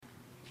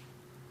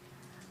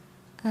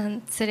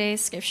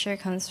Today's scripture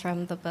comes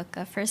from the book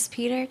of 1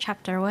 Peter,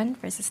 chapter 1,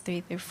 verses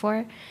 3 through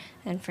 4,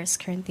 and 1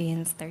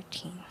 Corinthians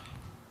 13.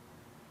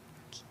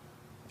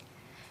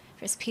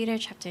 1 Peter,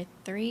 chapter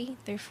 3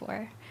 through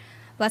 4.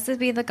 Blessed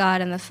be the God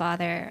and the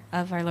Father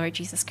of our Lord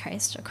Jesus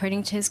Christ.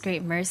 According to his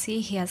great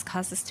mercy, he has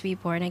caused us to be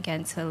born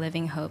again to a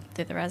living hope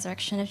through the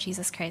resurrection of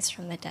Jesus Christ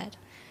from the dead,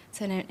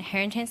 to an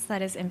inheritance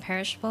that is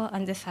imperishable,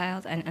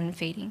 undefiled, and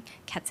unfading,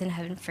 kept in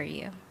heaven for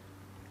you.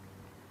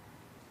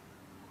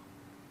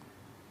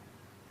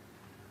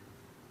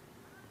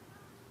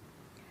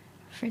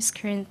 1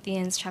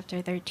 Corinthians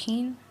chapter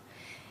 13.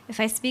 If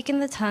I speak in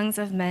the tongues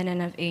of men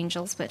and of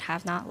angels but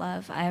have not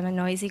love, I am a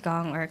noisy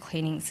gong or a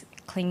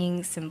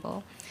clanging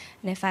cymbal.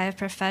 And if I have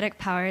prophetic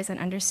powers and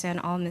understand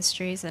all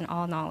mysteries and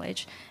all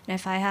knowledge, and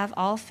if I have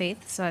all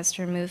faith so as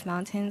to remove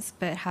mountains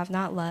but have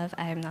not love,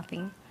 I am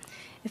nothing.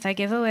 If I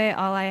give away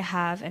all I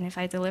have, and if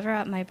I deliver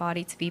up my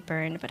body to be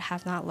burned but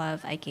have not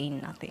love, I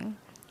gain nothing.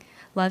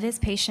 Love is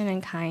patient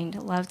and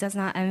kind. Love does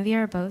not envy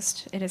or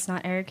boast. It is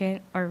not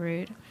arrogant or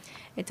rude.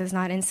 It does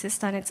not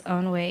insist on its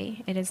own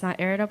way. It is not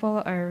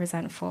irritable or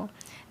resentful.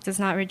 It does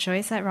not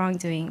rejoice at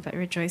wrongdoing, but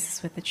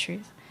rejoices with the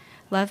truth.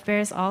 Love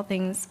bears all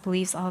things,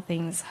 believes all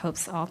things,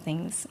 hopes all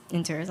things,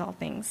 endures all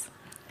things.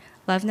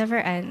 Love never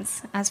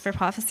ends. As for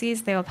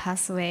prophecies, they will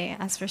pass away.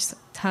 As for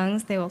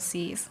tongues, they will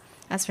cease.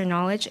 As for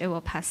knowledge, it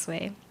will pass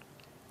away.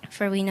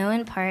 For we know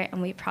in part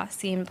and we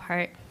prophesy in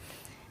part,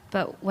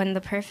 but when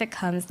the perfect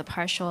comes, the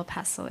partial will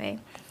pass away.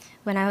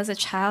 When I was a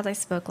child, I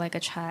spoke like a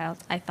child.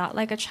 I thought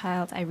like a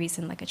child. I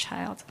reasoned like a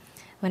child.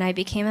 When I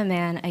became a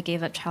man, I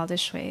gave up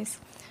childish ways.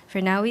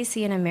 For now we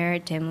see in a mirror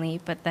dimly,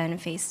 but then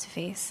face to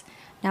face.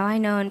 Now I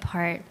know in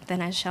part,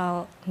 then I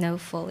shall know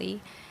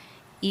fully,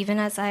 even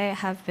as I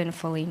have been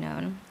fully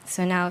known.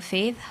 So now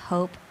faith,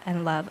 hope,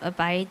 and love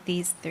abide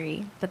these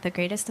three, but the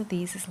greatest of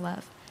these is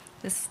love.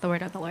 This is the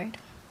word of the Lord.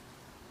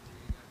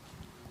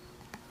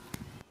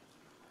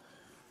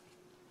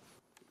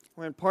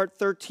 We're in part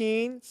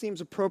 13. It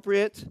seems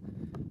appropriate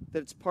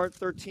that it's part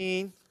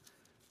 13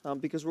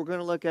 because we're going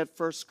to look at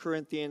 1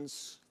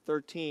 Corinthians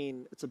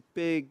 13. It's a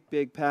big,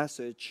 big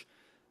passage.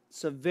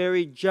 It's a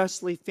very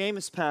justly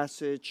famous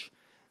passage,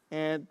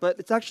 but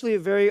it's actually a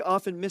very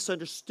often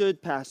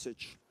misunderstood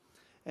passage.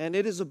 And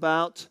it is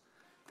about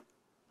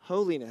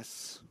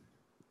holiness.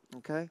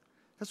 Okay?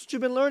 That's what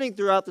you've been learning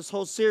throughout this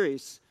whole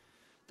series.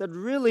 That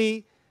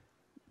really,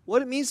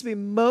 what it means to be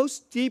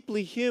most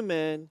deeply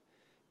human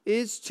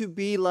is to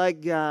be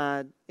like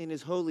God in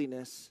His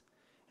holiness.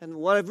 And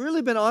what I've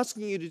really been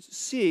asking you to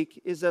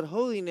seek is that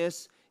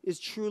holiness is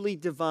truly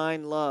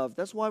divine love.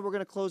 That's why we're going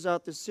to close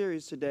out this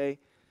series today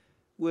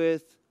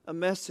with a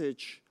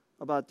message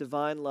about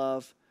divine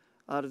love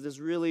out of this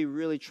really,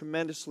 really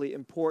tremendously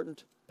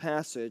important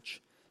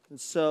passage.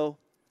 And so,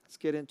 let's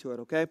get into it,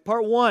 okay?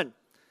 Part 1.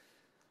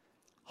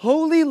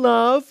 Holy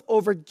love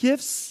over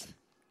gifts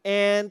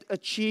and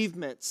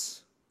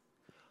achievements.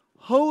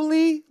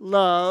 Holy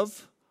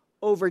love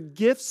over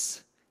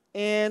gifts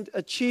and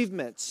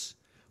achievements.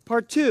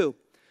 Part 2,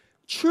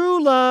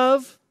 true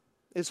love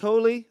is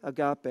holy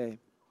agape. You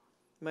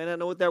might not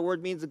know what that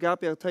word means,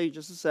 agape. I'll tell you in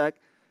just a sec.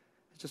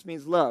 It just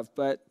means love,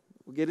 but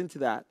we'll get into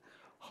that.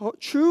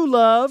 True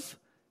love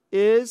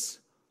is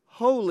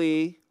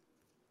holy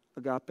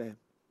agape.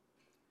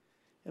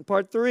 And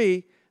part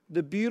 3,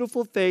 the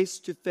beautiful face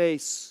to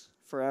face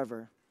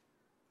forever.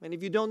 Many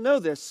of you don't know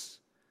this,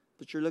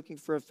 but you're looking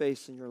for a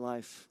face in your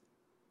life.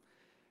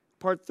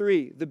 Part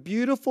 3, the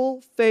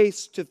beautiful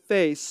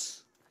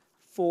face-to-face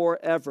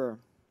forever.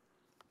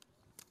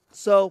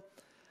 So,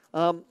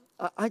 I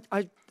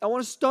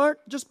want to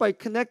start just by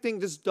connecting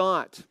this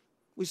dot.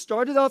 We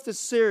started off this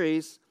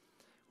series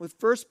with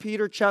 1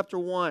 Peter chapter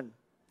 1.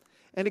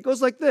 And it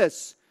goes like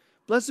this.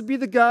 Blessed be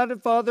the God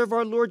and Father of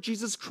our Lord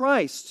Jesus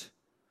Christ.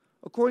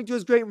 According to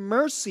His great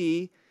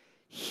mercy,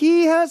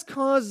 He has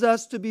caused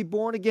us to be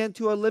born again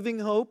to a living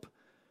hope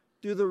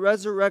through the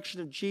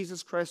resurrection of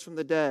Jesus Christ from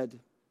the dead.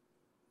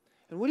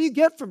 And what do you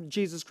get from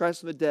Jesus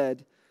Christ from the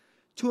dead?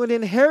 To an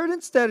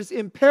inheritance that is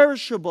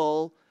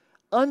imperishable,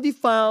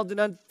 undefiled, and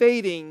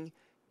unfading,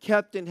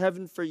 kept in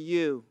heaven for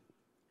you.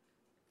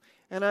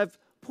 And I've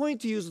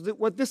pointed to you that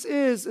what this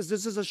is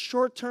this is a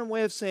short-term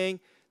way of saying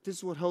this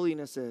is what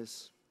holiness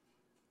is.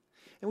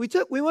 And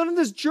we went on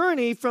this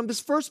journey from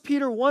this 1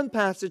 Peter 1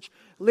 passage.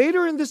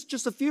 Later in this,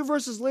 just a few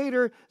verses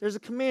later, there's a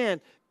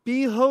command,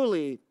 be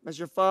holy as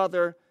your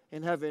Father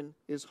in heaven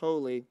is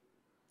holy.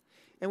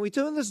 And we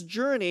took on this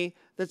journey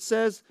that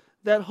says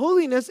that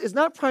holiness is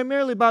not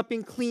primarily about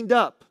being cleaned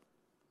up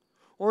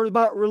or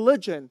about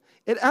religion.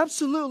 It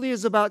absolutely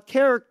is about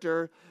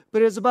character,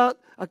 but it is about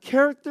a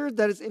character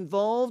that is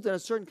involved in a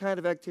certain kind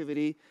of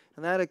activity,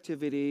 and that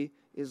activity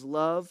is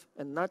love,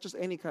 and not just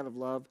any kind of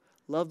love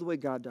the way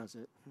God does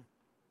it.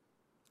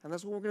 And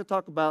that's what we're going to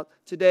talk about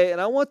today. And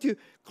I want to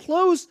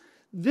close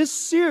this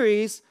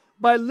series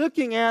by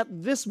looking at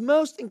this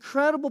most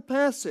incredible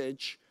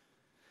passage.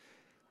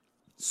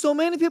 So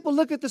many people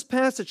look at this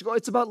passage, go,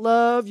 it's about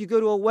love. You go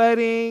to a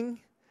wedding.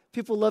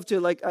 People love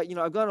to,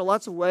 I've gone to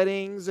lots of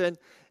weddings, and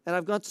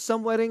I've gone to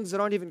some weddings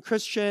that aren't even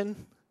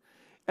Christian.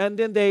 and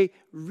then they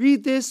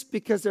read this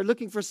because they're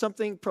looking for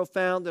something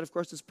profound, and of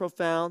course it's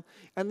profound,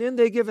 and then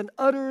they give an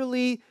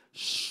utterly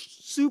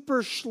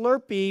super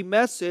slurpy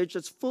message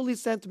that's fully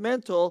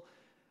sentimental,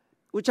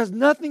 which has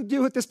nothing to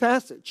do with this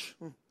passage.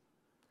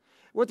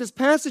 What this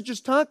passage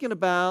is talking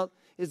about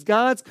is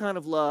God's kind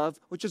of love,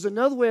 which is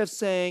another way of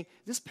saying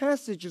this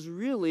passage is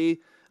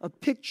really a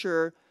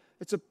picture.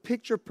 It's a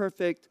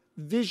picture-perfect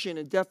vision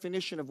and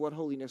definition of what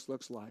holiness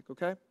looks like,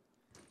 okay?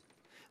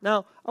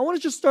 Now, I want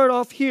to just start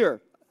off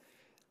here.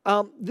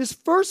 This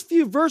first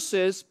few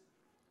verses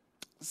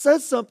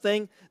says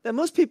something that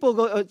most people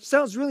go, it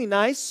sounds really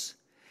nice,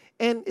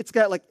 and it's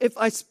got like, if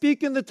I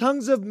speak in the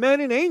tongues of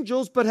men and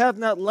angels but have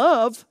not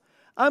love,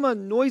 I'm a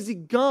noisy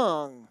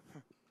gong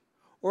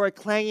or a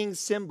clanging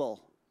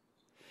cymbal.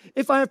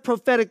 If I have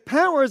prophetic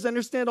powers,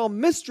 understand all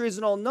mysteries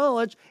and all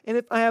knowledge, and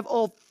if I have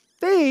all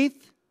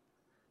faith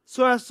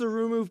so as to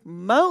remove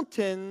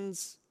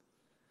mountains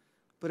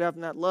but have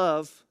not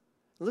love,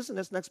 listen to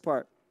this next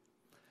part.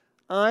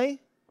 I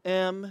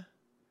am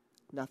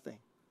nothing.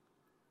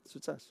 That's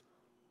what it says.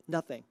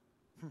 Nothing.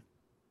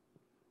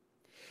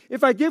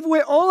 If I give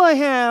away all I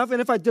have,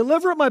 and if I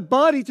deliver up my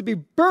body to be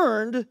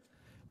burned,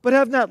 but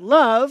have not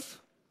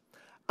love,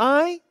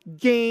 I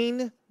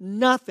gain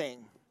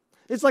nothing.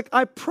 It's like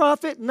I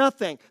profit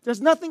nothing.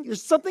 There's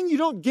something you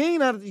don't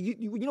gain out of it.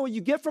 You know what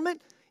you get from it?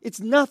 It's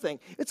nothing.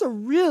 It's a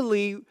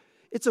really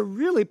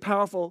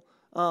powerful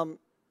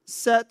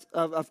set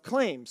of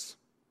claims.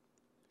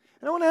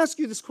 And I want to ask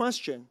you this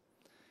question.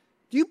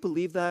 Do you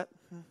believe that?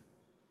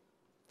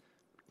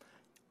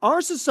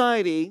 Our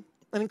society,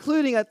 and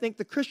including, I think,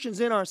 the Christians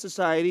in our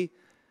society,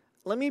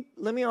 let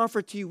me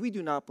offer to you, we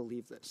do not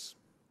believe this.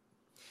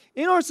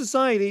 In our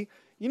society,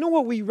 you know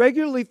what we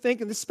regularly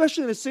think, and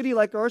especially in a city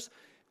like ours,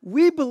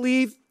 we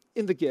believe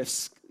in the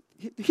gifts.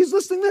 He's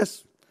listing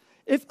this.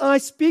 If I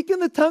speak in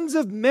the tongues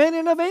of men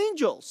and of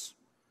angels.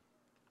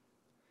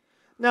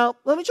 Now,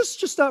 let me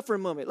just stop for a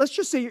moment. Let's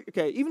just say,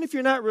 okay, even if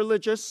you're not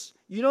religious,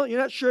 you're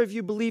not sure if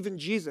you believe in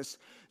Jesus.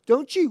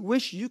 Don't you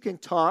wish you can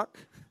talk?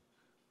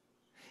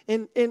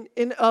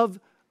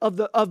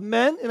 Of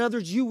men and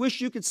others, you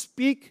wish you could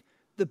speak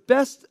the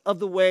best of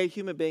the way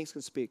human beings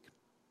can speak.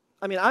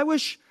 I mean, I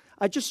wish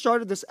I just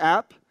started this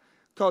app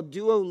called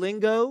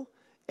Duolingo,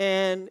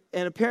 and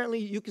apparently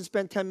you can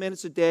spend 10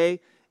 minutes a day,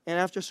 and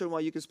after a certain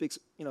while you can speak,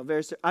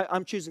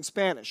 I'm choosing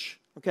Spanish,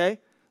 okay?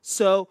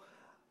 So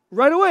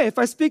right away, if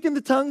I speak in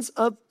the tongues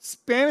of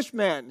Spanish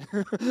men,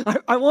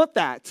 I want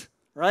that,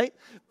 right?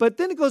 But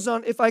then it goes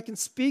on, if I can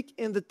speak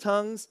in the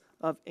tongues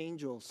of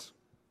angels.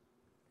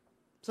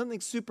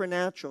 Something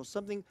supernatural,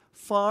 something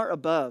far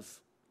above.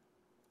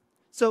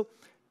 So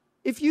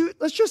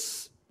let's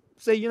just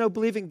say,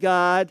 believe in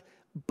God,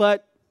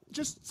 but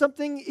just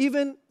something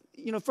even,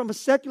 from a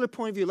secular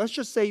point of view, let's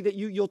just say that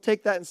you'll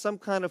take that in some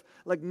kind of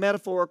like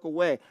metaphorical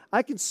way.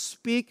 I can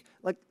speak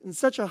like in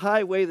such a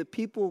high way that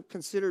people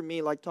consider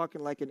me like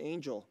talking like an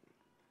angel.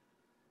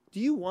 Do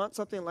you want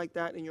something like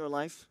that in your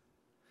life?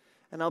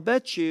 And I'll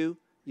bet you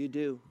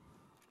do.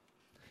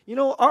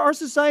 Our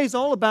society is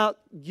all about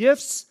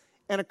gifts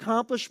and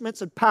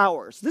accomplishments and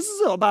powers. This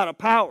is about a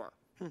power.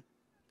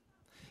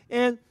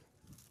 And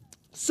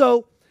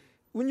so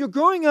when you're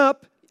growing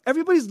up,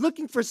 everybody's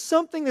looking for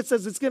something that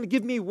says it's going to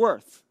give me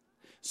worth.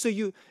 So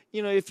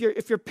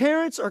if your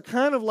parents are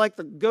kind of like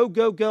the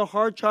go,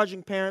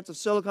 hard-charging parents of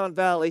Silicon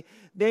Valley,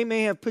 they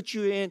may have put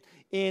you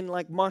in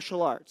like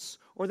martial arts,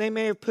 or they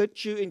may have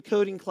put you in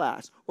coding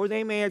class, or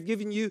they may have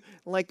given you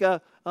like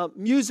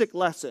music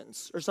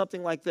lessons or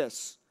something like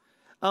this.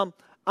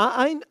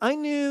 I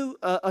knew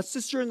a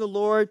sister in the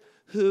Lord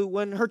who,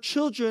 when her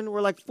children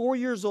were like 4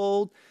 years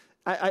old,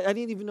 I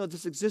didn't even know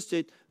this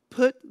existed,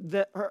 put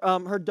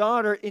her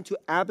daughter into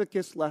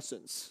abacus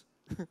lessons.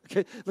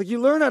 Okay, like you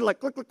learn how to like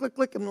click, click, click,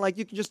 click, and like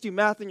you can just do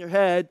math in your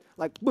head,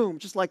 like boom,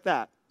 just like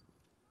that.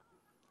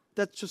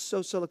 That's just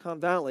so Silicon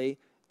Valley,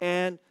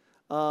 and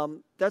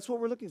that's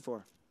what we're looking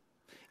for.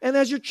 And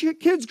as your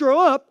kids grow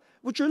up,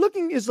 what you're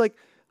looking is like,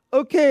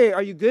 okay,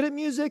 are you good at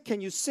music?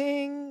 Can you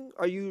sing?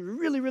 Are you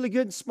really, really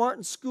good and smart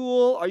in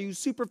school? Are you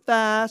super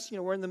fast?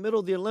 We're in the middle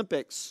of the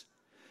Olympics.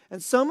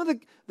 And some of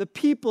the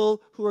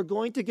people who are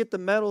going to get the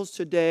medals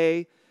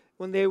today,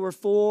 when they were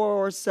 4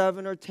 or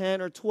 7 or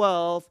 10 or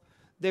 12,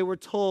 they were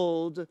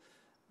told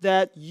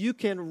that you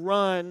can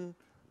run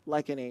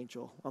like an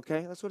angel.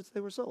 Okay? That's what they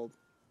were sold.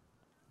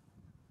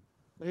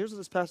 But here's what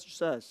this passage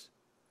says.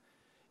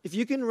 If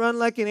you can run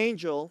like an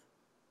angel,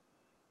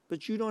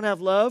 but you don't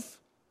have love,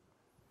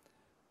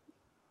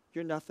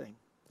 you're nothing.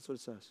 That's what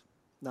it says.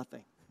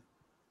 Nothing.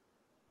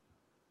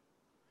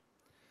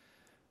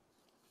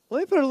 Let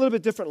me put it a little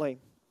bit differently.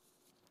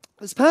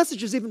 This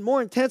passage is even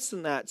more intense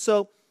than that.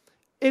 So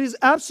it is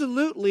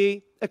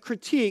absolutely a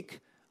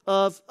critique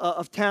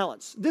of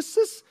talents. This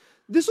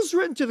was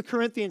written to the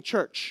Corinthian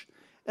church.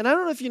 And I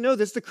don't know if you know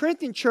this, the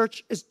Corinthian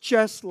church is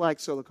just like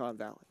Silicon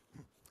Valley.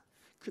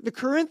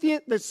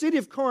 The city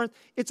of Corinth,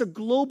 it's a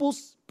global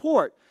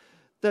port.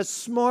 The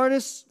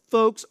smartest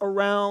folks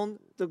around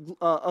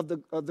of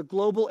the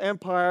global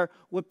empire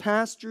would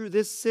pass through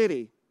this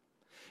city.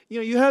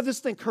 you have this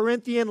thing,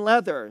 Corinthian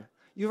leather.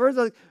 You've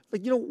heard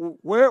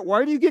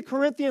why do you get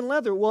Corinthian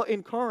leather? Well,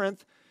 in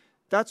Corinth,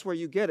 that's where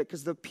you get it,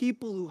 because the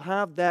people who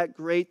have that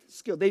great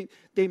skill, they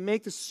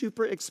make the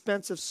super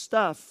expensive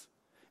stuff,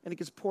 and it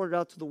gets poured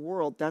out to the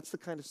world. That's the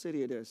kind of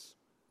city it is.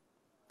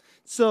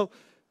 So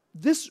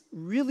this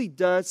really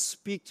does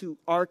speak to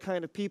our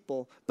kind of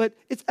people, but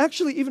it's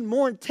actually even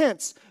more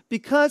intense,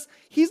 because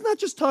he's not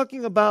just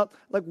talking about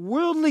like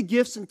worldly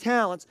gifts and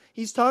talents.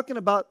 He's talking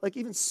about like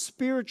even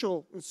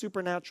spiritual and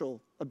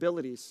supernatural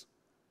abilities.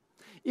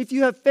 If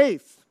you have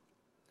faith,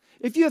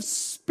 if you have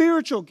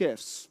spiritual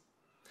gifts,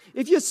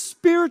 if you have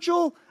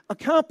spiritual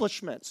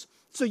accomplishments,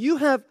 so you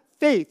have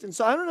faith. And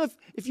so I don't know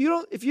if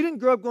you didn't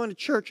grow up going to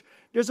church,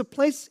 there's a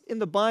place in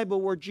the Bible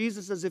where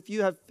Jesus says if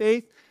you have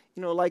faith,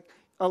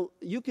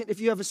 if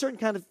you have a certain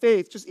kind of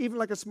faith, just even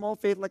like a small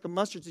faith, like a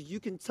mustard seed, you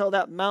can tell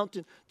that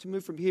mountain to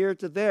move from here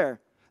to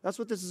there. That's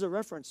what this is a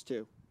reference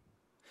to.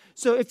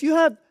 So if you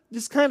have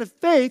this kind of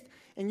faith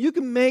and you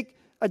can make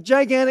a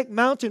gigantic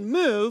mountain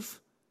move,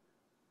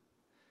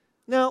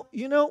 now,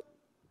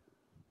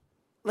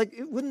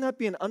 wouldn't that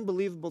be an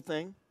unbelievable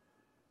thing?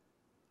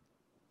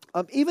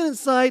 Even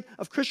inside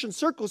of Christian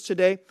circles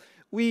today,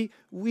 we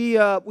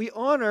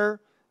honor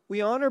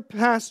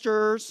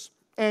pastors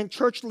and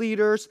church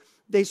leaders.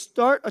 They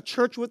start a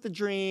church with a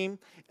dream,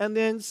 and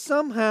then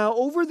somehow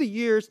over the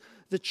years,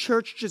 the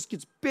church just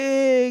gets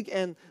big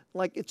and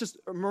like it just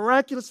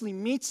miraculously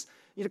meets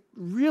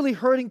really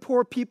hurting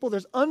poor people.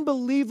 There's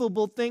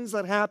unbelievable things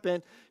that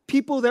happen.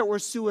 People that were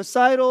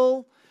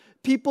suicidal,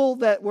 people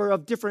that were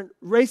of different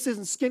races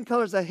and skin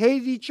colors that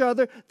hated each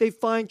other, they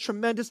find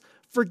tremendous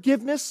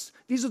forgiveness.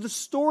 These are the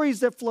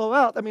stories that flow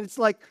out. I mean, it's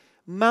like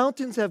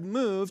mountains have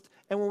moved,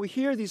 and when we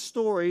hear these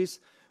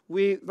stories,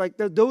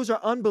 those are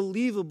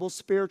unbelievable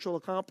spiritual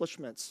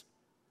accomplishments.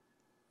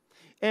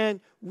 And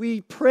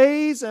we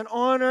praise and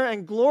honor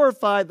and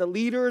glorify the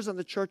leaders and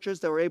the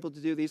churches that were able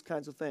to do these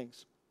kinds of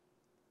things.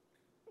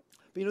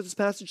 But you know what this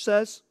passage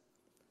says?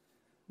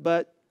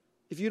 But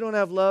if you don't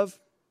have love,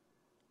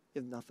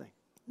 you have nothing.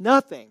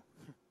 Nothing.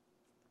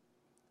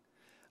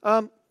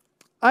 I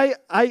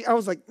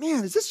was like,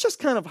 man, is this just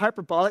kind of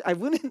hyperbolic? I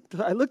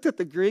looked at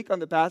the Greek on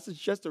the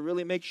passage just to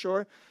really make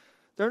sure.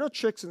 There are no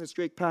tricks in this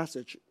Greek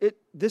passage.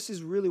 This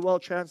is really well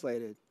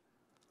translated.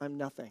 I'm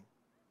nothing.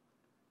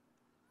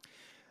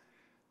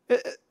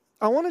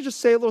 I want to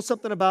just say a little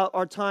something about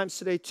our times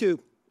today too.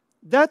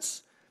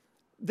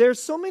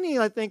 There's so many,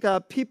 I think,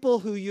 people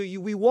who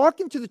we walk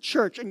into the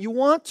church and you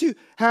want to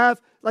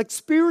have like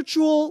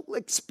spiritual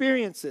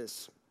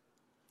experiences.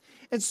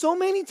 And so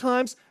many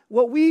times,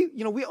 what we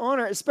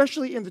honor,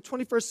 especially in the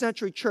 21st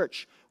century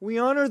church, we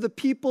honor the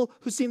people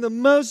who seem the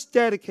most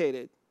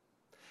dedicated.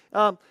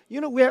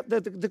 We have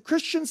the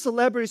Christian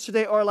celebrities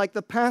today are like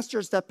the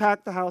pastors that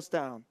pack the house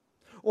down,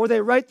 or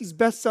they write these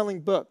best-selling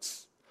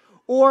books,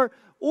 or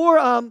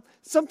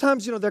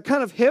sometimes they're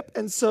kind of hip,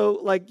 and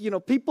so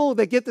people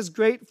they get this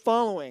great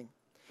following,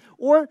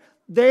 or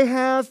they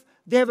have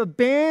a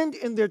band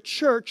in their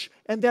church,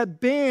 and that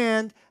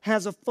band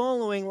has a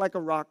following like a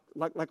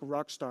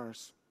rock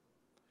stars.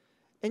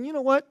 And you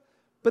know what?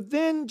 But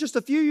then just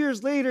a few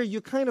years later,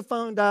 you kind of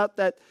found out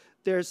that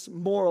there's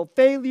moral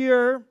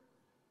failure,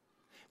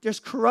 there's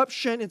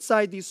corruption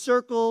inside these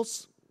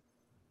circles.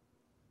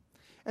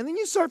 And then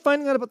you start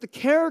finding out about the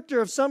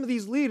character of some of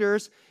these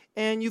leaders,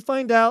 and you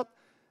find out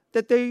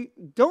that they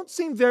don't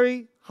seem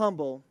very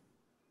humble.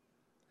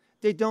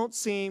 They don't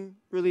seem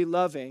really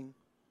loving.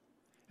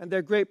 And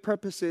their great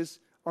purposes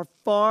are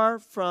far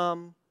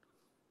from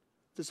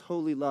this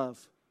holy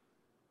love.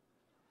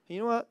 And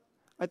you know what?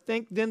 I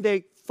think then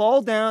they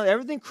fall down,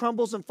 everything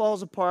crumbles and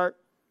falls apart.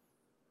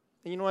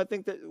 And you know what I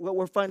think that what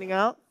we're finding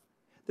out?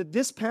 That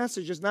this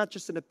passage is not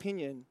just an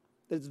opinion,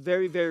 that it's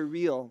very, very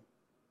real.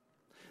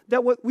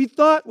 That what we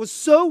thought was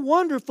so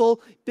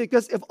wonderful,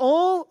 because of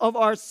all of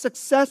our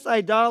success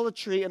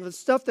idolatry and the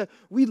stuff that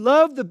we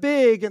love, the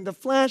big and the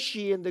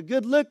flashy and the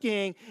good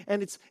looking,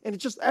 and it's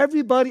just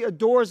everybody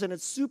adores and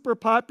it's super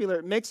popular,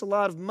 it makes a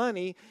lot of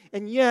money,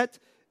 and yet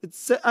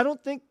I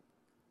don't think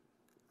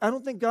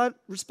God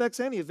respects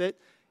any of it,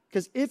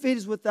 because if it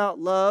is without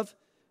love,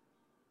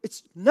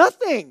 it's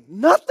nothing.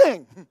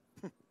 Nothing.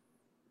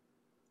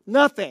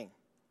 Nothing.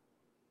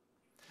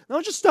 Now,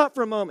 I'll just stop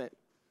for a moment.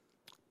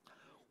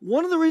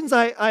 One of the reasons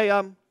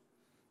I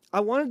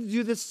wanted to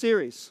do this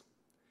series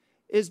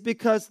is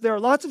because there are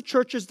lots of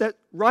churches that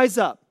rise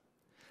up.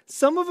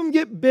 Some of them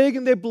get big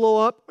and they blow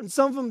up, and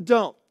some of them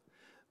don't.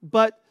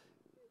 But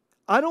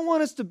I don't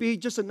want us to be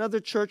just another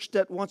church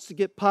that wants to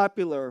get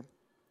popular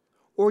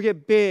or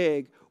get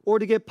big or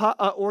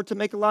to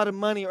make a lot of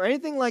money or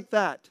anything like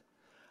that.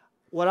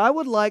 What I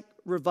would like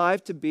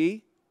Revive to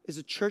be is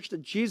a church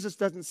that Jesus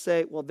doesn't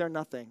say, well, they're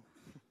nothing.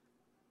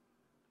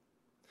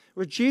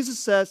 Where Jesus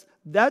says,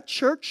 that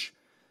church,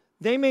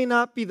 they may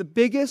not be the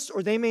biggest,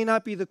 or they may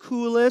not be the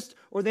coolest,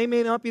 or they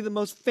may not be the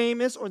most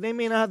famous, or they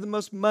may not have the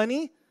most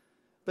money,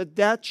 but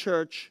that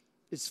church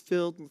is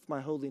filled with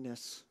my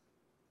holiness.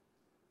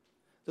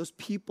 Those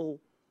people,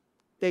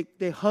 they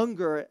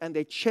hunger and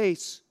they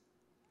chase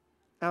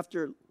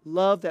after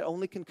love that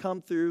only can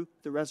come through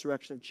the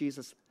resurrection of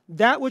Jesus.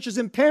 That which is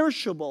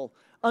imperishable,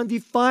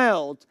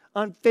 undefiled,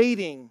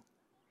 unfading.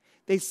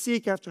 They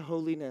seek after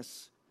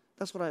holiness.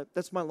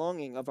 That's my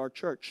longing of our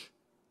church.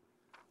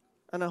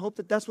 And I hope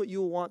that that's what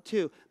you will want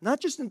too. Not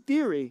just in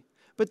theory,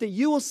 but that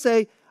you will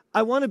say,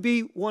 I want to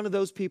be one of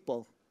those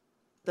people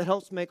that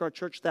helps make our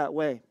church that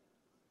way.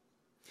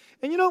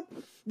 And you know,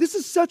 this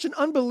is such an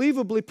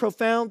unbelievably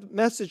profound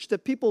message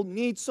that people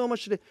need so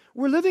much today.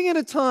 We're living in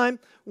a time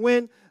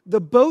when the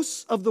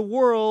boasts of the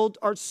world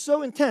are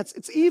so intense.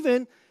 It's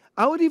even,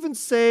 I would even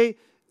say,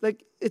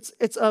 like there's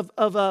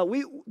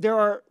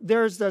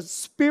the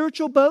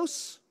spiritual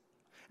boasts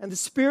and the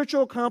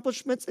spiritual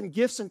accomplishments and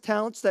gifts and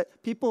talents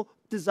that people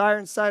desire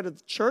inside of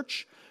the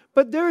church.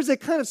 But there is a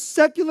kind of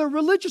secular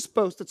religious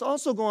boast that's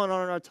also going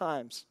on in our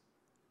times.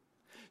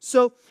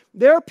 So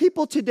there are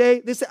people today,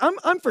 they say,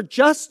 I'm for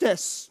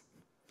justice.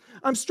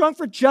 I'm strong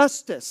for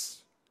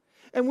justice.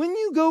 And when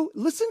you go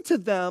listen to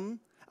them,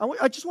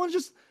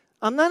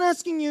 I'm not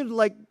asking you to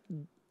like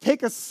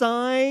take a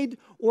side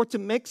or to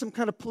make some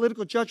kind of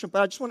political judgment,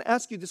 but I just want to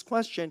ask you this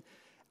question.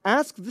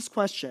 Ask this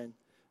question.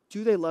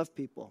 Do they love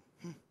people?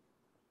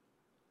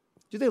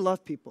 Do they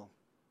love people?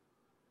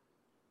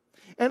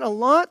 And a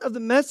lot of the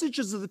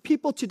messages of the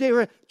people today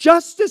are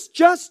justice,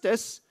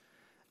 justice.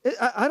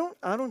 I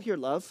don't hear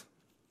love.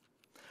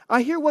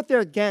 I hear what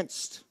they're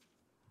against.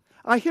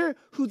 I hear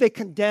who they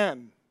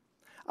condemn.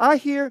 I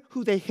hear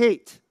who they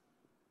hate.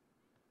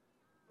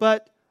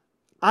 But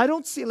I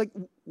don't see, like,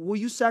 will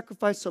you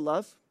sacrifice to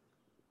love?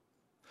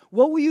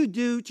 What will you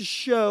do to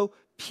show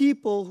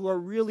people who are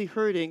really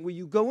hurting? Will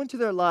you go into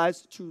their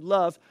lives to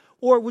love?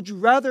 Or would you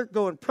rather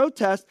go and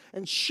protest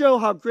and show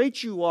how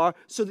great you are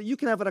so that you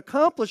can have an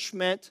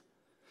accomplishment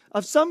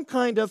of some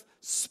kind of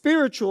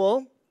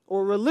spiritual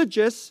or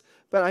religious,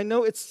 but I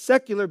know it's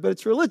secular, but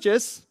it's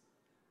religious,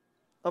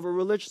 of a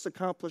religious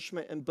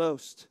accomplishment and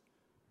boast?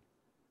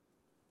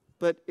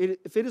 But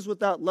if it is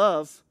without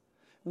love,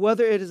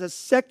 whether it is a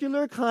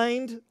secular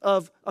kind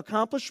of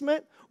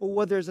accomplishment or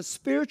whether it's a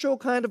spiritual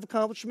kind of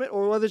accomplishment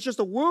or whether it's just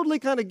a worldly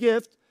kind of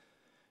gift,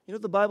 you know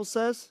what the Bible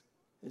says?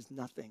 It's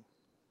nothing.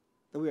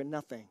 That we are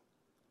nothing.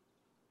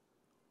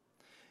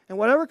 And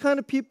whatever kind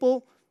of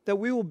people that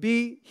we will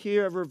be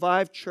here at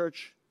Revived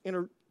Church in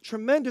a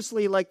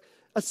tremendously, like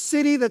a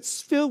city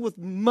that's filled with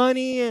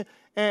money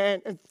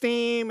and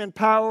fame and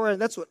power,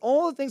 and that's what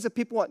all the things that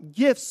people want,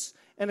 gifts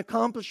and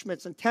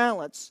accomplishments and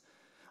talents,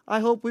 I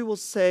hope we will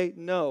say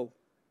no.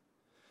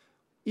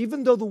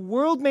 Even though the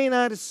world may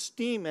not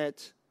esteem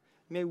it,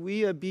 may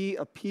we be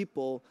a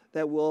people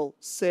that will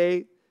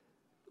say,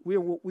 we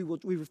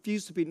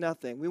refuse to be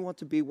nothing. We want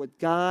to be what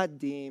God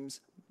deems,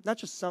 not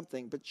just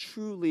something, but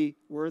truly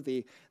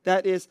worthy.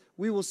 That is,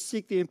 we will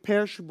seek the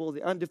imperishable,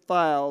 the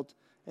undefiled,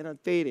 and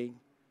unfading,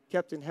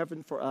 kept in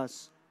heaven for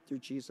us through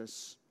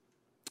Jesus.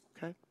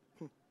 Okay?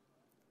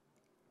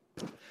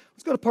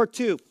 Let's go to part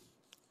 2.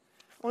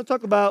 I want to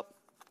talk about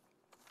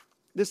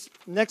this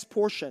next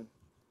portion.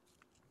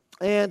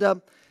 And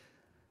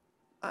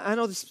I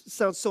know this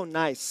sounds so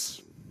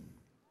nice.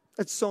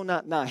 It's so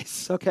not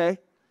nice, okay?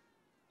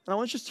 And I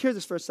want you to just hear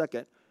this for a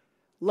second.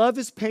 Love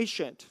is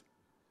patient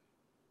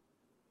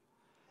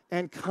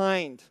and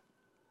kind.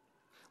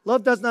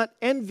 Love does not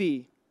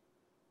envy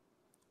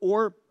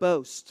or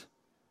boast.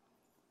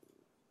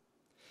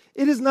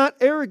 It is not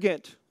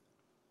arrogant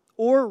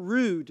or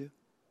rude.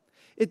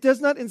 It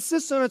does not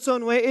insist on its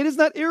own way. It is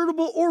not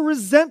irritable or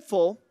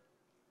resentful.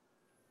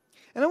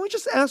 And I want you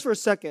to just ask for a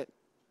second.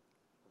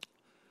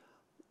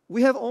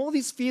 We have all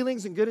these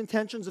feelings and good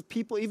intentions of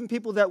people, even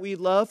people that we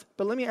love.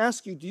 But let me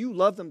ask you, do you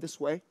love them this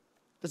way?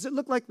 Does it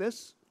look like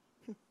this?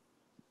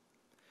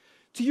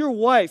 To your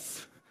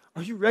wife,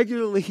 are you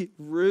regularly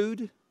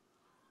rude,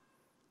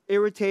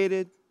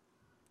 irritated,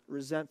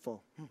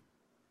 resentful?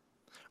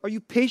 Are you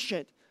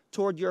patient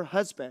toward your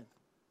husband?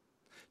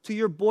 To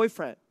your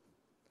boyfriend?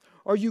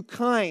 Are you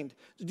kind?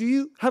 Do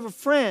you have a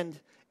friend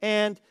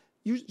and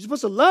you're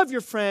supposed to love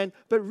your friend,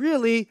 but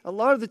really, a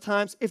lot of the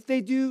times, if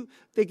they do,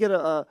 they get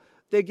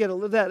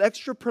that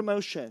extra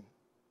promotion,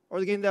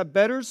 or they get that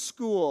better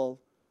school,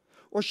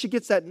 or she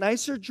gets that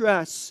nicer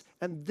dress,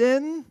 and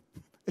then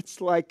it's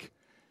like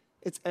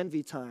it's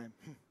envy time.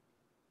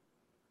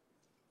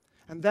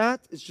 And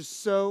that is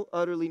just so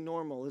utterly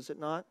normal, is it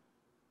not?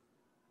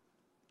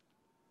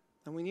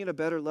 And we need a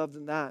better love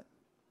than that.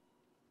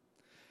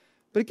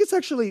 But it gets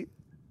actually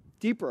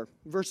deeper.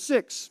 Verse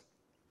 6,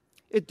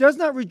 it does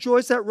not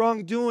rejoice at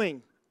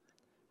wrongdoing,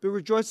 but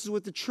rejoices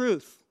with the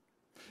truth.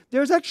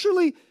 There's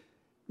actually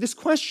this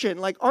question,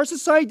 like our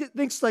society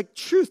thinks like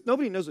truth,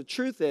 nobody knows what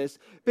truth is,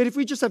 but if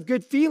we just have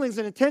good feelings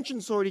and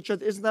intentions toward each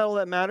other, isn't that all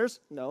that matters?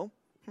 No.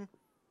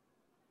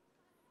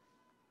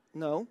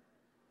 No.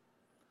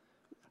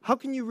 How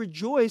can you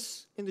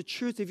rejoice in the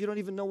truth if you don't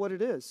even know what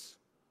it is?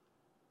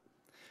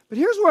 But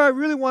here's where I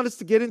really want us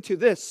to get into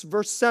this,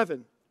 verse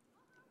 7.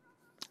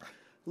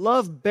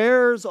 Love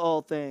bears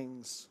all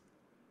things,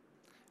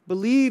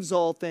 believes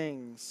all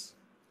things,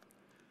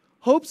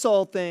 hopes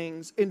all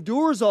things,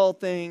 endures all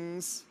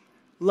things.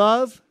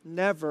 Love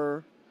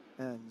never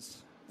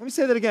ends. Let me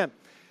say that again.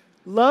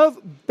 Love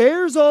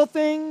bears all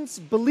things,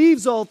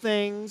 believes all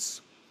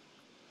things,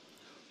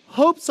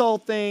 hopes all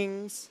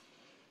things,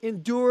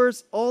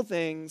 endures all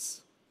things.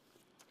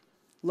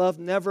 Love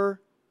never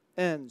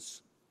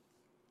ends.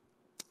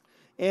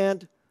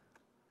 And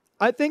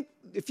I think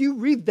if you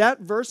read that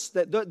verse,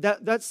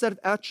 that set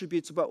of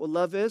attributes about what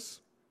love is,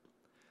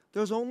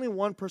 there's only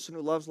one person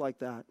who loves like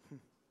that,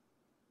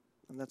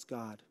 and that's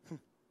God.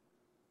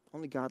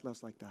 Only God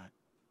loves like that.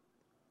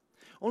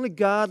 Only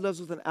God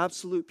loves with an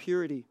absolute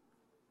purity.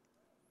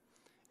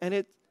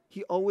 And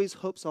He always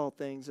hopes all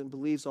things and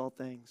believes all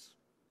things.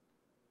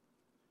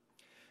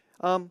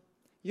 You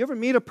ever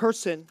meet a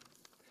person,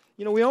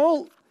 we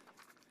all,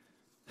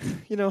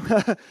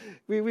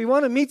 we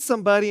want to meet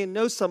somebody and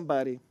know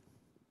somebody.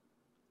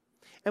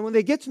 And when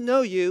they get to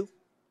know you,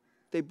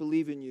 they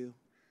believe in you.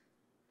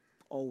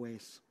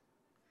 Always.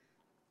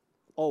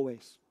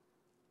 Always.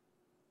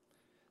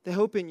 They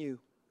hope in you.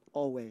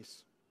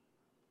 Always.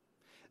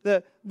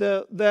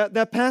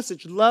 That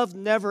passage, love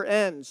never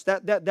ends.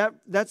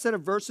 That set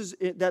of verses,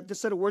 that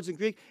set of words in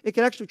Greek, it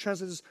can actually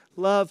translate as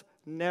love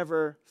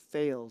never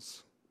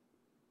fails.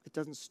 It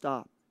doesn't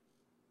stop.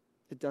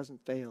 It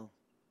doesn't fail.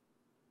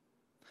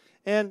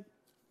 And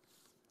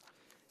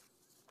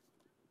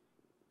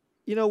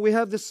we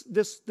have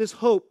this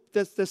hope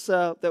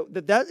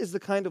that is the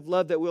kind of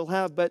love that we'll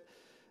have, but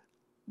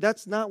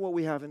that's not what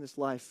we have in this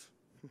life.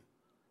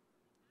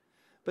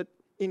 But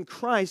in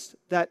Christ,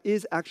 that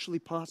is actually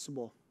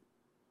possible.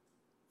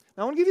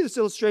 Now, I want to give you this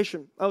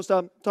illustration. I was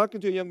talking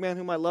to a young man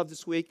whom I love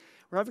this week.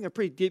 We're having a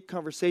pretty deep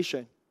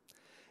conversation.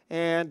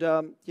 And,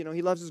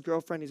 he loves his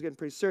girlfriend. He's getting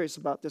pretty serious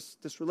about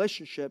this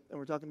relationship, and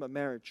we're talking about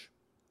marriage.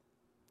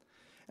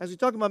 As we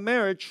talk about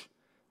marriage,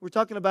 we're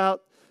talking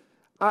about,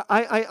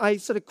 I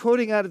started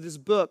quoting out of this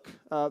book.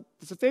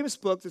 It's a famous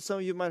book that some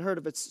of you might have heard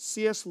of. It's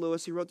C.S.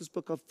 Lewis. He wrote this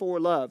book called Four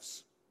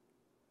Loves.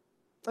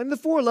 And the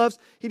four loves,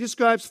 he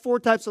describes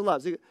four types of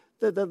loves.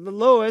 The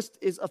lowest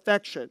is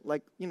affection,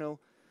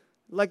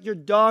 like your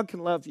dog can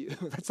love you.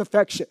 That's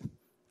affection,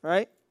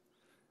 right?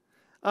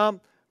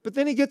 But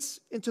then he gets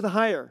into the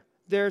higher.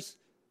 There's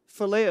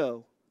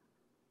phileo.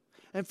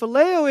 And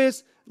phileo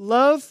is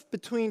love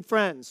between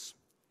friends.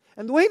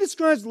 And the way he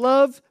describes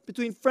love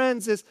between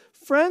friends is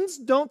friends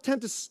don't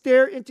tend to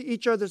stare into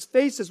each other's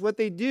faces. What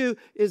they do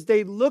is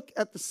they look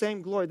at the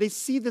same glory. They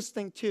see this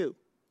thing too.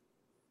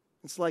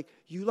 It's like,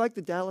 you like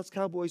the Dallas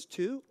Cowboys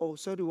too? Oh,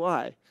 so do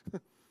I.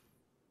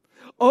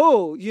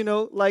 Oh, you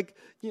like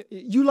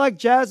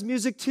jazz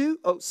music too?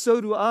 Oh,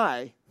 so do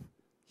I.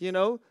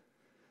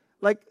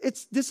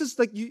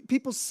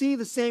 People see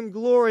the same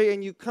glory,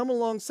 and you come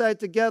alongside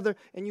together,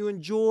 and you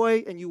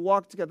enjoy, and you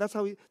walk together.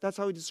 That's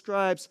how he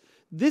describes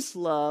this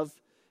love,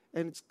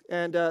 and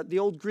the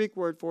old Greek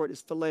word for it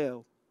is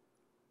phileo.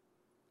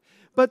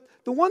 But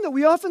the one that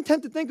we often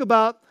tend to think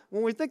about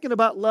when we're thinking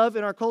about love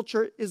in our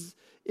culture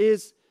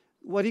is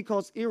what he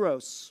calls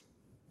eros.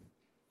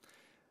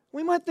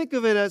 We might think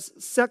of it as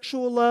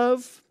sexual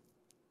love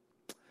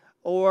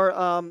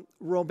or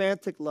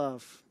romantic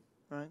love,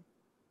 right?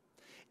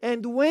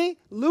 And the way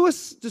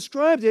Lewis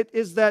described it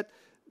is that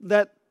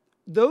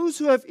those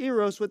who have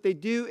eros, what they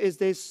do is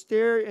they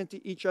stare into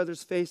each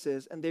other's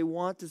faces, and they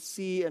want to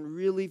see and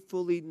really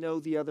fully know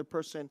the other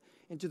person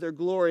into their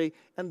glory.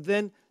 And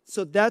then,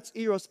 so that's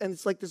eros, and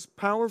it's like this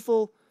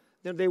powerful,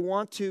 they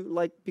want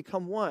to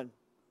become one.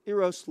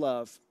 Eros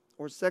love,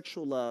 or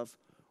sexual love,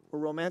 or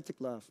romantic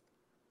love.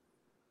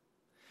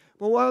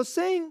 Well, what I was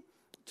saying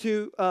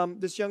to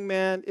this young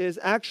man is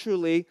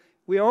actually,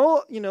 we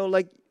all,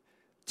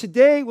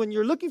 today, when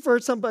you're looking for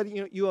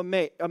somebody, you're a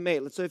mate.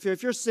 So if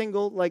you're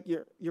single,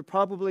 you're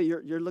probably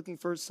looking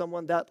for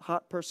someone, that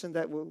hot person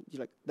that will,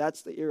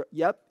 that's the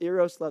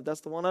eros love.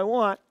 That's the one I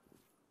want,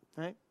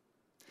 right?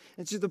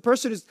 And so the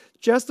person is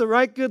just the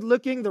right good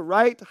looking, the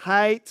right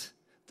height,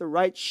 the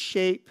right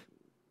shape,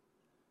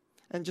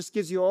 and just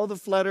gives you all the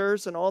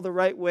flutters and all the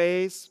right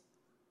ways.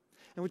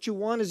 And what you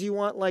want is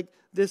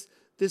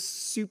this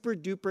super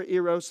duper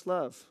eros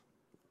love.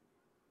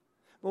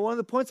 But one of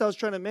the points I was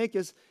trying to make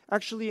is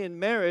actually in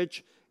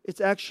marriage,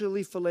 it's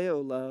actually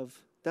phileo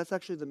love. That's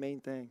actually the main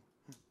thing.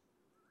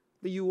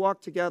 That you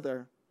walk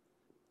together,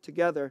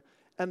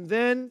 and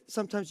then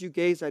sometimes you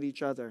gaze at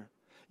each other.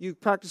 You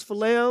practice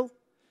phileo,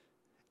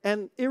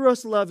 and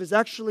eros love is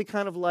actually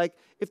kind of like,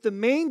 if the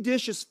main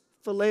dish is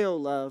phileo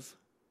love,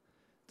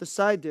 the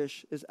side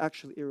dish is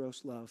actually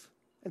eros love.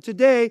 And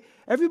today,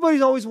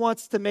 everybody always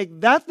wants to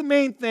make that the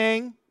main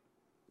thing,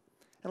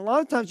 and a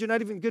lot of times you're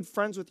not even good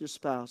friends with your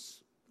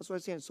spouse. That's what I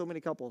see in so many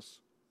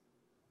couples.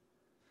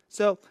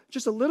 So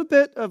just a little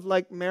bit of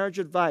marriage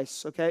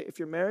advice, okay? If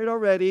you're married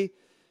already,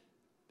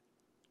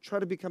 try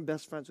to become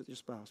best friends with your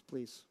spouse,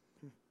 please.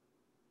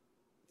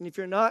 And if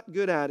you're not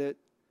good at it,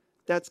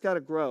 that's got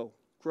to grow.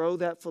 Grow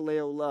that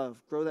phileo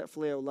love. Grow that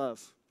phileo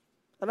love.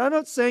 And I'm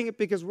not saying it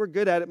because we're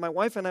good at it. My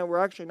wife and I, we're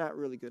actually not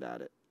really good at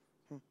it.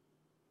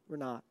 We're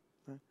not.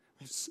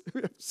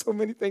 We have so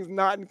many things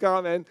not in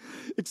common,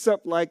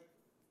 except like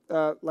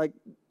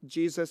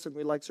Jesus, and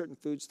we like certain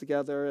foods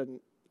together,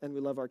 and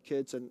we love our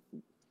kids, and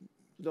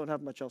We don't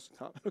have much else in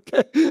common,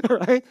 okay? All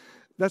right?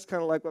 That's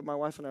kind of like what my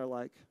wife and I are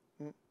like.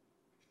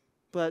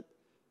 But,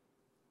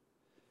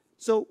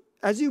 so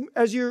as you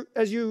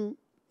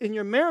in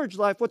your marriage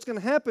life, what's going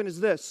to happen is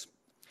this.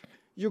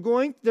 There's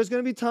going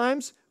to be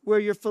times where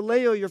your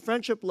phileo, your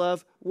friendship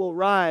love, will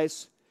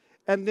rise,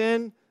 and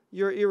then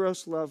your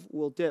eros love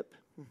will dip.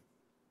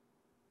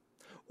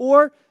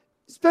 Or,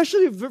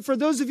 especially for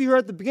those of you who are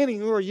at the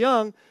beginning, who are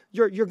young,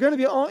 you're going to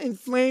be all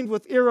inflamed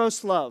with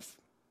eros love.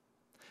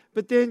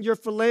 But then your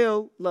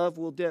phileo love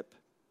will dip.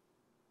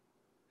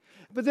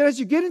 But then as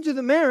you get into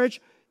the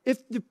marriage,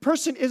 if the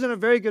person isn't a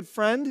very good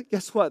friend,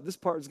 guess what? This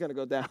part is going to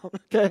go down,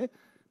 okay?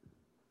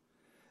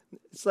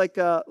 It's like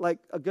a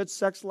good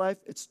sex life.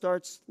 It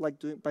starts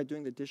by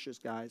doing the dishes,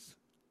 guys.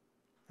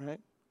 Right?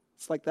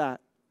 It's like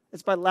that.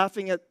 It's by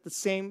laughing at the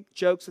same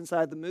jokes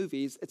inside the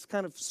movies. It's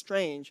kind of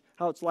strange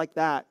how it's like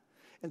that.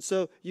 And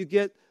so you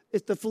get,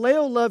 if the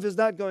phileo love is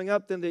not going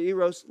up, then the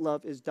eros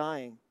love is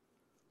dying.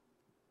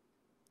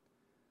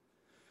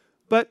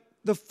 But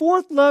the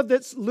fourth love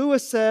that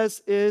Lewis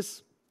says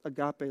is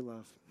agape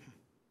love.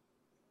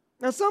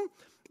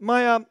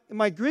 Now,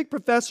 my Greek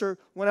professor,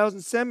 when I was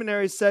in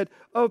seminary, said,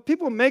 oh,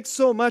 people make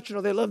so much,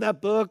 they love that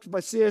book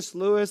by C.S.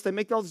 Lewis. They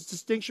make all this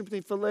distinction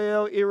between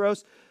phileo,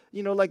 eros.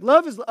 Like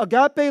love is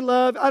agape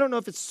love. I don't know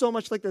if it's so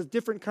much like this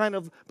different kind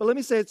of, but let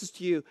me say this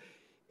to you.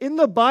 In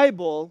the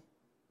Bible,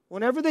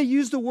 whenever they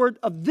use the word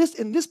of this,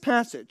 in this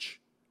passage,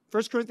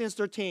 1 Corinthians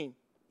 13.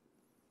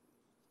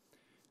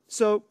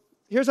 So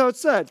here's how it's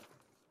said.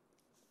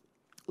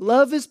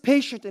 Love is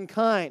patient and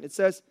kind. It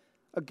says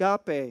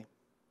agape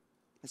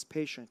is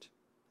patient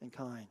and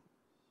kind.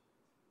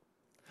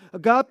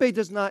 Agape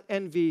does not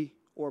envy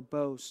or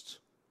boast.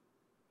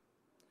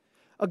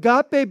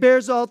 Agape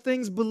bears all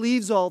things,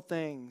 believes all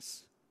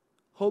things,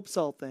 hopes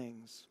all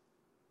things,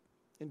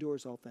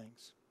 endures all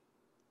things.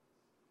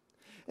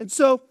 And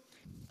so,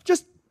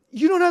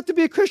 you don't have to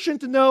be a Christian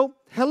to know,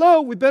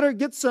 hello, we better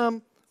get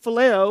some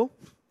phileo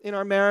in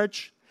our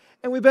marriage,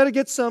 and we better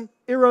get some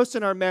eros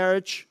in our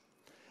marriage,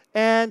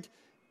 and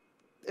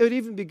it would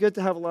even be good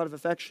to have a lot of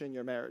affection in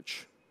your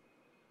marriage.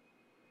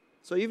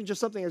 So even just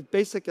something as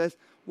basic as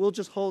we'll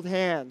just hold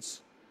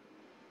hands,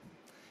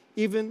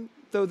 even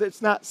though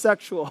it's not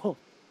sexual.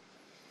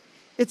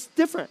 It's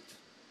different.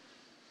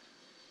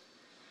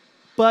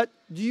 But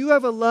do you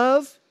have a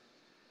love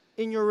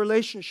in your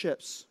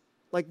relationships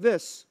like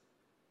this?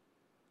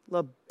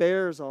 Love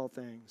bears all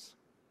things,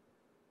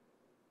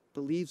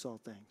 believes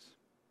all things.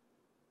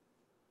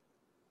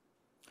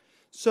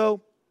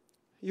 So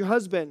your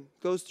husband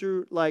goes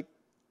through like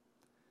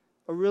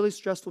a really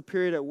stressful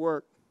period at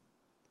work,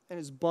 and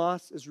his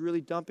boss is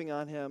really dumping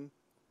on him,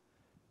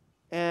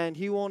 and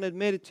he won't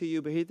admit it to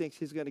you, but he thinks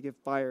he's going to get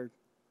fired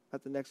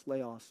at the next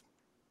layoff.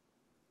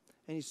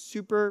 And he's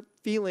super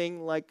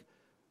feeling like,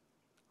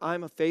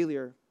 I'm a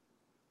failure,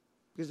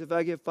 because if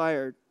I get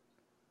fired,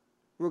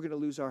 we're going to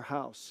lose our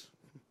house.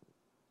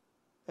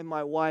 And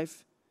my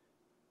wife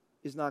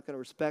is not going to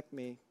respect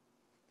me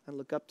and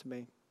look up to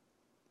me.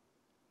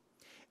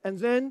 And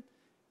then,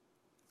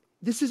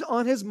 this is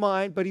on his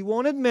mind, but he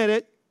won't admit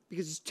it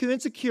because he's too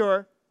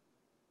insecure.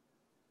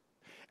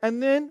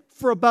 And then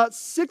for about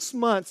 6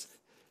 months,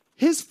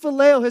 his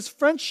phileo, his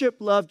friendship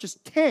love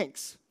just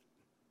tanks.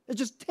 It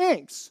just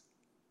tanks.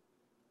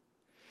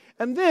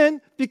 And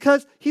then,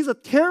 because he's a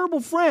terrible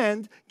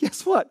friend,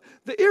 guess what?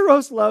 The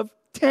eros love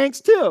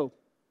tanks too.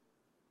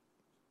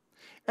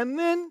 And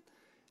then,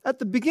 at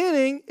the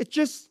beginning, it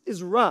just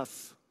is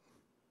rough.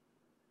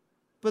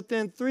 But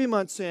then 3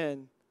 months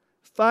in,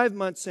 5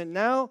 months in,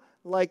 now,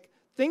 like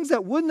things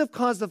that wouldn't have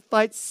caused a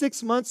fight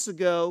 6 months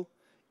ago,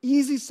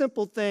 easy,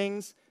 simple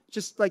things,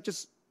 just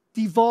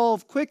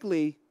devolve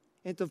quickly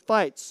into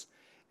fights.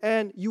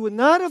 And you would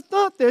not have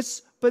thought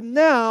this, but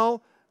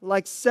now,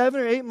 like 7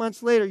 or 8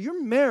 months later,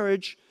 your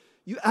marriage,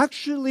 you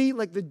actually,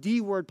 like the D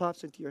word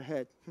pops into your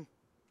head.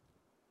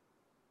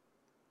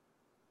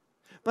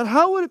 But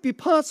how would it be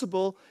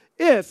possible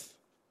if,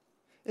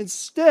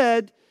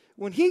 instead,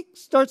 when he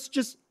starts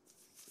just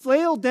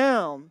flail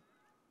down,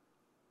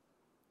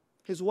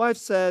 his wife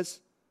says,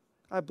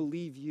 I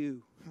believe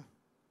you.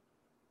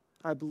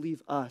 I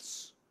believe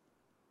us.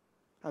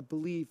 I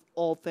believe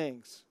all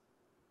things.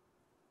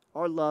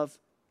 Our love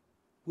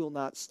will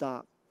not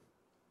stop.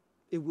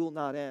 It will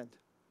not end.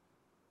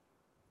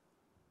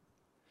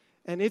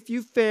 And if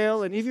you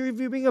fail, and if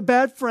you're being a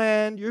bad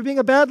friend, you're being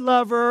a bad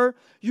lover,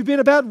 you're being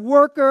a bad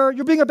worker,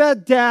 you're being a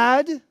bad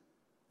dad,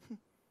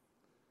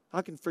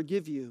 I can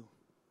forgive you.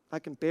 I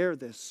can bear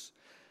this.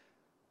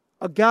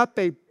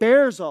 Agape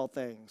bears all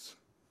things,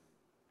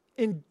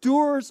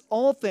 endures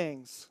all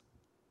things.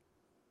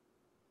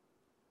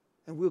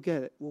 And we'll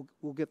get it.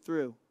 We'll get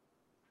through.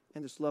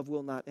 And this love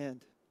will not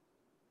end.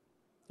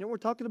 You know what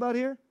we're talking about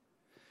here?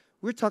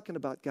 We're talking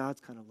about God's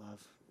kind of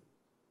love.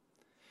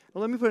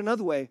 Well, let me put it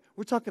another way.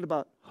 We're talking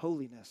about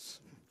holiness.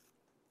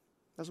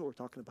 That's what we're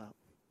talking about.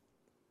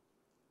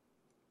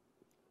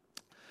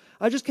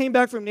 I just came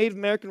back from Native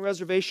American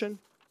reservation.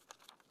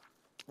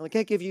 And I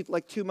can't give you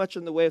like too much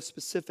in the way of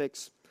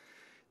specifics.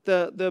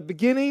 the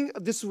beginning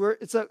of this,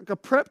 it's like a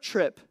prep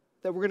trip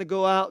that we're going to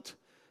go out.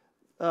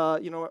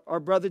 Our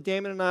brother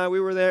Damon and I, we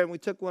were there, and we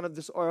took one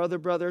of our other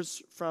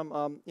brothers from,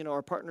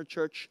 our partner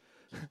church.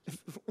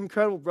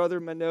 Incredible brother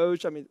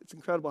Manoj. I mean, it's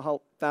incredible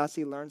how fast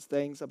he learns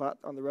things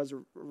on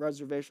the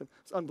reservation.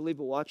 It's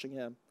unbelievable watching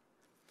him.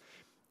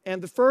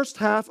 And the first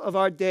half of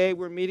our day,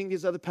 we're meeting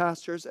these other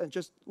pastors, and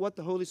just what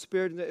the Holy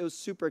Spirit, it was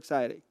super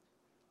exciting.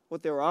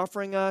 What they were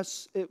offering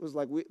us, it was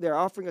like they're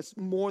offering us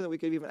more than we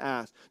could even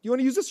ask. Do you want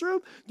to use this room?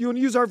 Do you want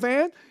to use our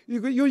van?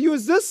 You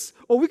use this?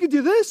 Or we could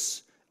do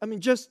this? I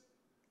mean, just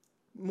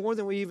more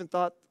than we even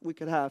thought we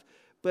could have.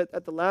 But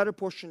at the latter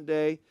portion of the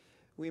day,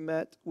 we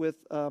met with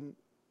a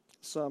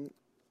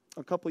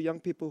couple young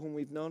people whom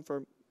we've known for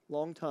a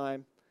long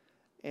time,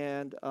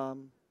 and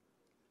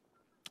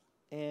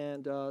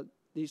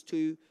these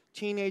two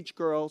teenage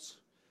girls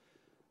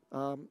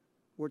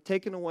were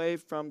taken away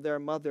from their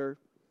mother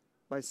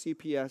by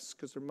CPS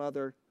because their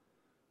mother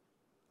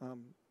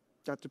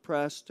got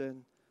depressed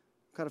and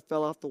kind of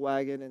fell off the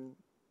wagon and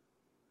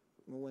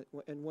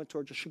went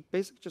towards. She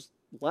basically just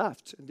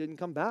left and didn't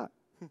come back.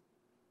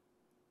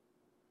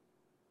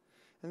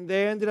 And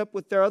they ended up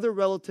with their other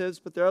relatives,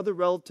 but their other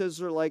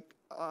relatives are like,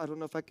 I don't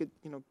know if I could,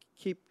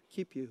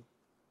 keep you.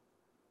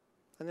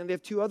 And then they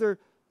have two other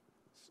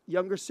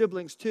younger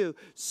siblings too.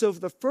 So for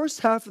the first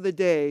half of the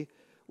day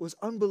was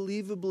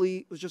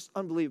just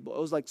unbelievable.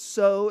 It was like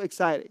so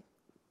exciting.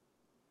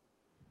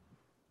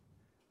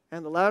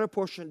 And the latter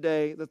portion of the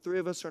day, the three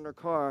of us are in our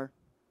car,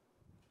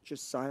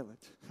 just silent.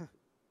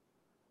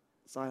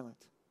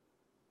 Silent.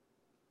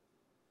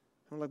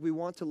 And we're like, we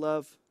want to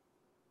love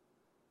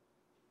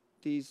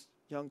these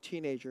young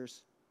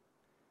teenagers.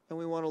 And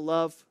we want to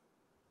love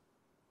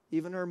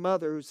even her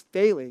mother who's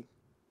failing.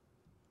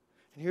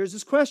 And here's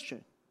this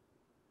question.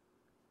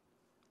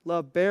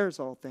 Love bears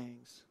all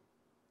things,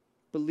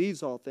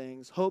 believes all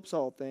things, hopes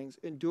all things,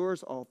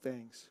 endures all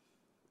things.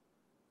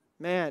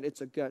 Man,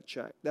 it's a gut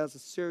check. That's a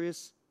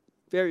serious,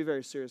 very,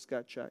 very serious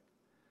gut check.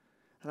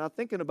 And I'm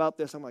thinking about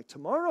this. I'm like,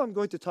 tomorrow I'm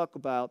going to talk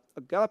about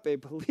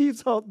agape,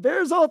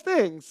 bears all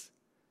things.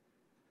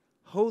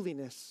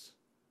 Holiness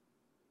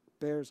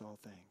bears all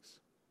things.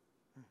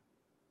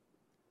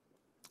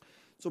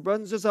 So,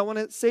 brothers and sisters, I want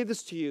to say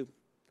this to you.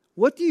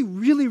 What do you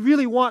really,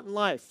 really want in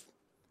life?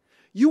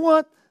 You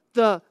want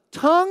the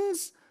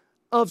tongues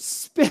of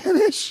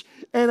Spanish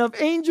and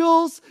of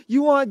angels.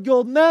 You want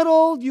gold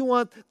medal. You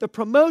want the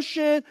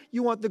promotion.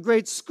 You want the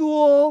great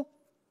school.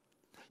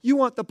 You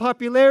want the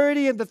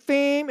popularity and the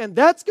fame, and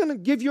that's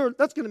going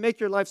to make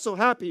your life so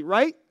happy,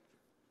 right?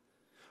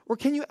 Or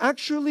can you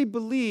actually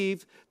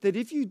believe that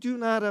if you do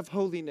not have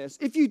holiness,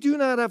 if you do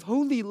not have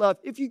holy love,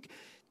 if you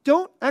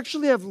don't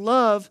actually have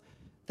love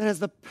that has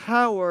the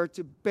power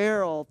to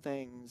bear all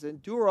things,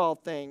 endure all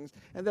things,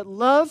 and that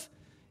love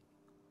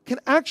can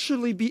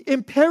actually be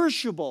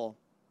imperishable,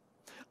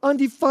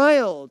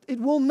 undefiled, it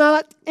will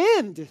not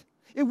end,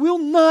 it will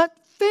not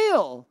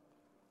fail.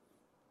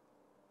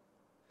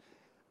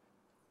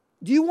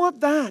 Do you want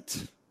that?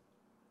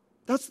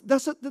 That's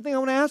the thing I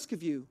want to ask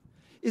of you.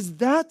 Isn't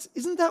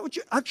that what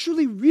you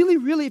actually really,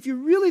 really, if you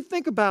really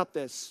think about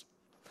this,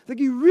 like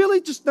you really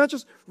just not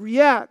just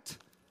react,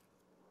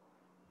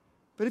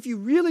 but if you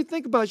really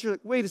think about it, you're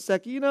like, wait a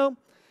second,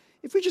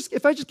 if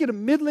I just get a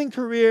middling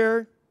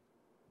career,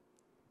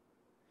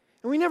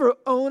 and we never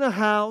own a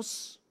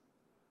house,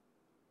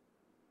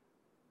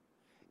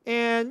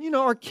 and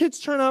our kids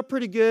turn out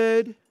pretty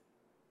good.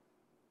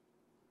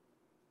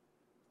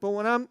 But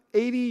when I'm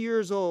 80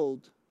 years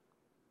old,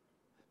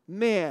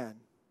 man,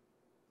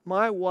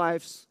 my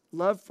wife's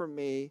love for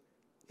me,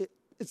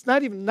 it's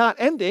not even not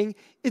ending.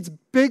 It's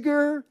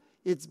bigger,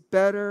 it's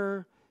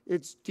better,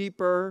 it's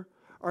deeper.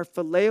 Our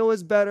phileo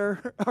is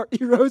better. Our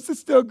eros is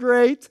still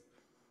great.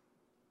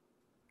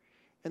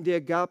 And the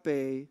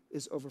agape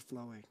is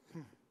overflowing.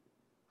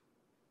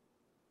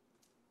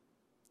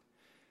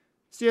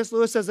 C.S.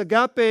 Lewis says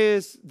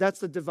agape that's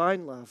the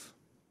divine love.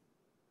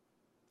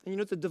 And you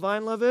know what the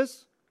divine love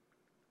is?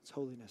 It's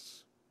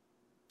holiness.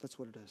 That's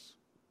what it is.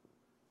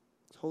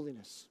 It's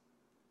holiness.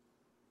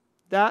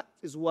 That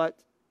is what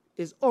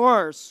is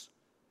ours.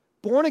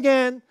 Born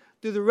again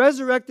through the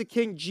resurrected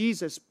King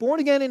Jesus. Born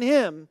again in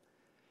Him.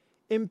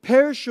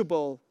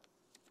 Imperishable,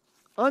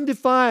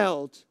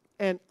 undefiled,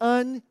 and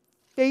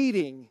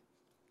unfading.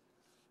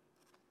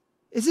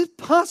 Is it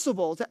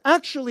possible to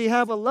actually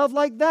have a love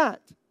like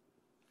that?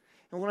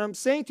 And what I'm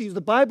saying to you,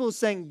 the Bible is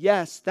saying,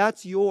 yes,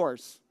 that's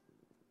yours.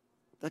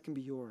 That can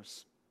be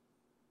yours.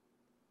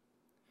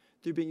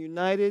 Through being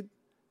united,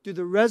 through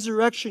the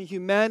resurrection,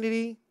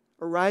 humanity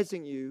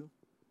arising you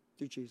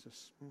through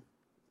Jesus.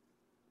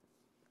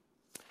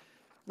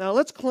 Now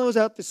let's close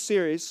out this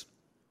series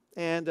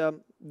and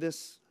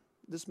this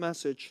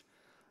message.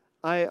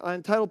 I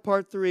entitled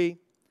part 3,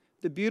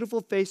 The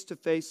Beautiful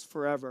Face-to-Face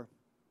Forever.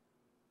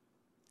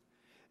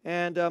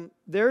 And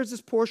there's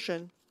this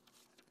portion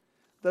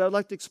that I'd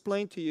like to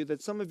explain to you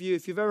that some of you,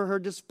 if you've ever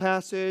heard this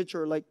passage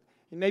or and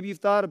maybe you've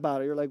thought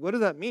about it, you're like, what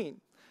does that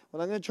mean?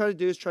 What I'm going to try to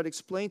do is try to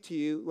explain to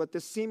you what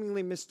this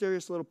seemingly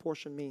mysterious little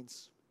portion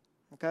means.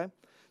 Okay?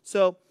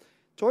 So,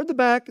 toward the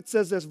back, it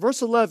says this,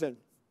 verse 11.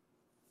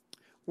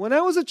 When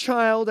I was a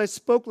child, I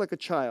spoke like a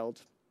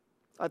child.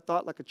 I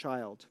thought like a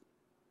child.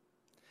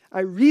 I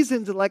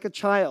reasoned like a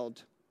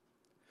child.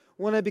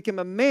 When I became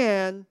a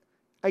man,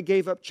 I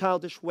gave up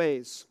childish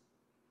ways.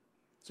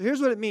 So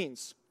here's what it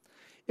means.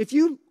 If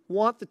you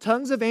want the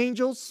tongues of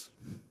angels,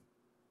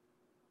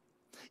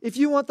 if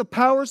you want the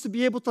powers to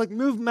be able to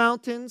move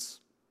mountains,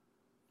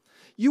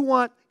 you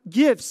want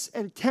gifts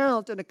and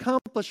talent and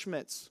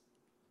accomplishments,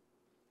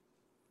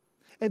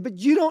 but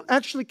you don't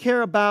actually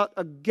care about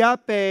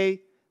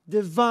agape,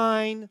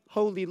 divine,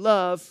 holy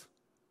love,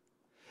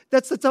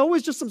 that's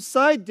always just some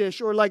side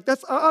dish or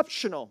that's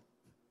optional.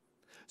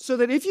 So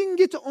that if you can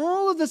get to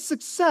all of the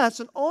success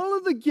and all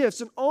of the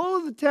gifts and all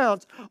of the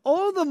talents,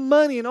 all of the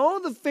money and all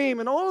of the fame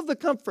and all of the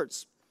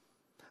comforts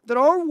that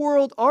our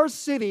world, our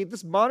city,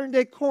 this modern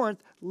day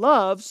Corinth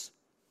loves,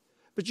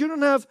 but you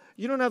don't have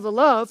the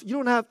love, you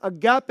don't have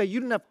agape, you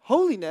don't have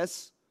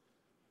holiness,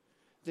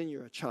 then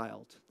you're a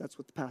child. That's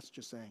what the passage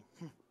is saying.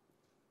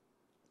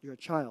 You're a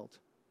child.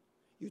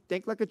 You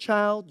think like a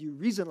child, you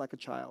reason like a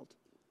child.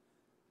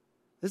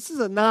 This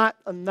is not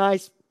a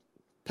nice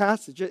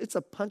passage. It's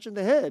a punch in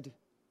the head.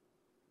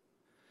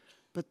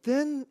 But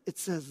then it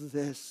says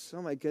this.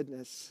 Oh my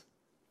goodness.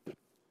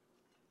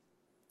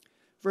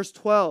 Verse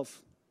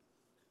 12.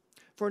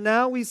 For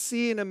now we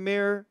see in a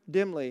mirror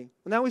dimly.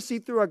 Now we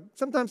see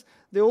sometimes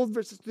the old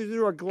verses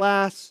through a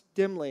glass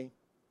dimly.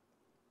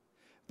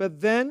 But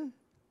then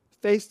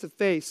face to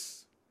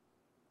face.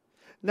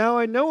 Now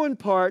I know in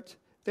part,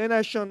 then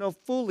I shall know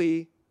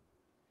fully,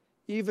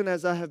 even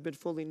as I have been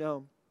fully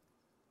known.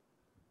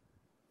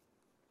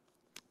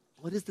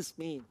 What does this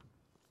mean?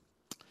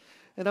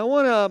 And I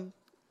want to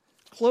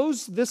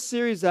close this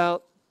series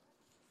out.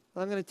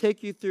 I'm going to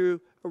take you through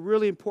a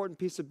really important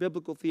piece of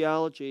biblical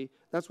theology.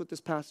 That's what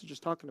this passage is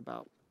talking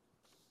about.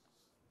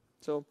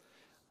 So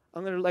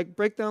I'm going to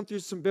break down through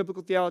some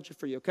biblical theology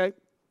for you, okay?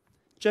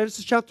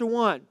 Genesis chapter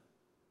 1.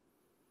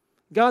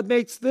 God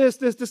makes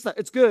this.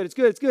 It's good.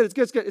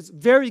 It's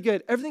very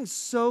good. Everything's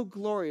so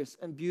glorious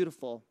and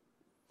beautiful.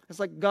 It's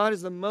like God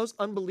is the most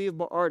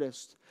unbelievable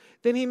artist.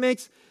 Then he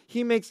makes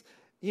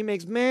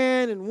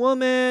man and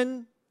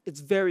woman. It's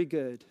very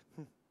good.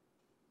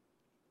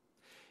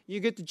 You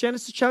get to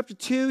Genesis chapter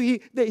 2,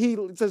 he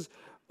says,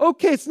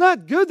 okay, it's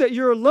not good that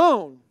you're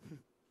alone. And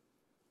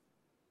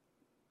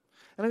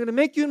I'm going to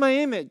make you in my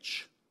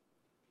image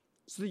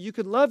so that you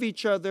can love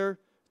each other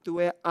the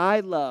way I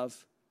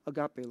love,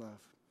 agape love.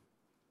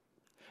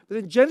 But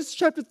then Genesis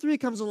chapter 3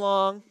 comes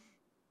along,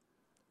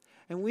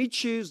 and we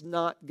choose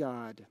not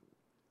God.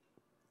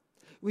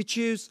 We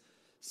choose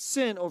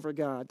sin over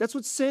God. That's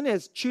what sin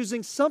is,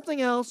 choosing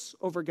something else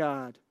over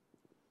God.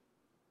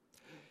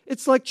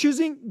 It's like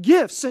choosing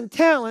gifts and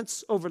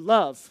talents over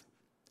love.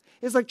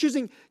 It's like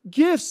choosing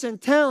gifts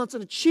and talents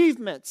and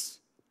achievements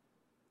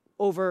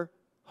over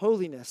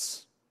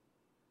holiness.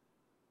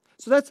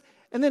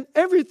 And then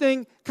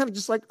everything kind of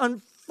just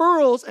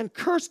unfurls and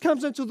curse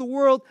comes into the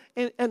world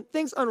and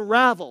things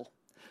unravel.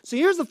 So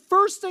here's the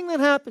first thing that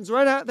happens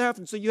right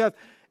after. So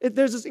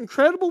there's this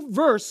incredible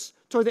verse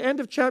toward the end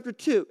of chapter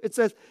 2. It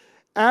says,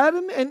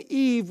 Adam and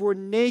Eve were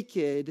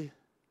naked,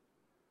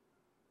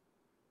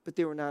 but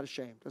they were not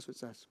ashamed. That's what it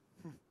says.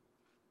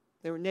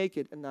 They were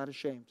naked and not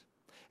ashamed.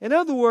 In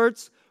other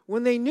words,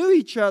 when they knew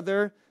each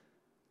other,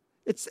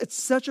 it's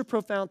such a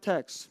profound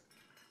text.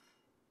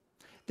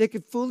 They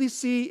could fully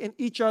see in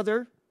each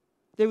other.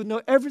 They would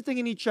know everything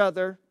in each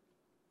other.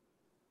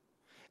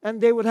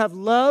 And they would have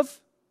love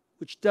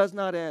which does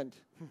not end.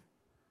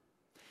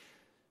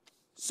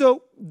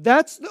 So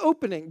that's the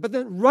opening. But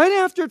then right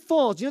after it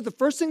falls, the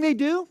first thing they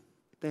do?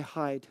 They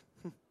hide.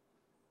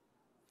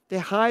 They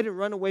hide and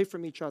run away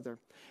from each other.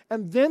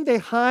 And then they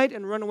hide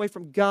and run away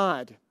from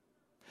God.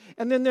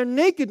 And then their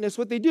nakedness,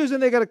 what they do is then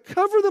they got to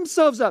cover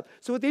themselves up.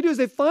 So what they do is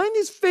they find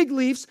these fig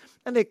leaves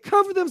and they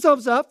cover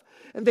themselves up,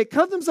 and they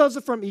cover themselves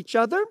up from each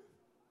other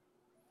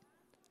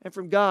and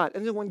from God.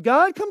 And then when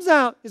God comes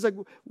out, he's like,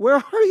 "Where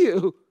are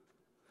you?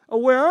 Oh,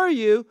 where are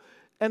you?"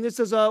 And it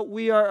says,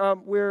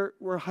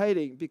 we're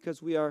hiding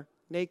because we are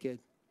naked."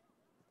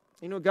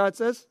 You know what God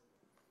says?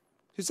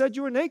 Who said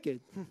you were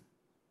naked?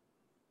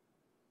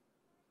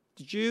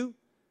 Did you,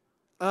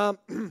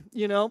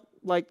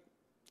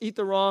 eat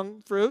the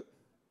wrong fruit?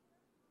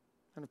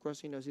 And of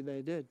course, he knows that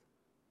they did.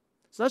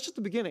 So that's just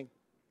the beginning.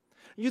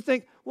 You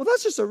think, well,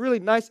 that's just a really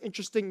nice,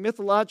 interesting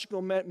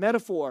mythological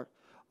metaphor.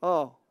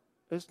 Oh,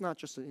 it's not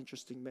just an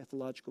interesting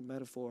mythological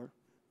metaphor.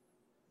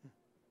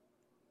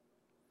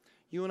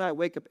 You and I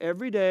wake up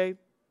every day.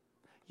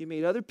 You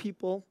meet other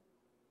people.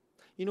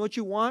 You know what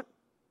you want?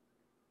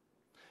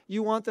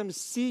 You want them to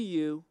see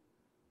you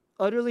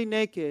utterly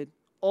naked,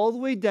 all the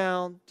way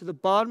down to the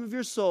bottom of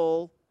your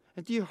soul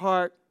and to your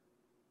heart.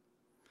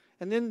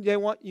 And then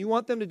you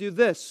want them to do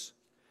this.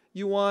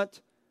 You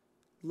want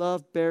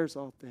love bears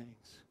all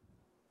things,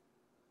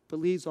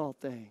 believes all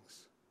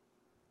things,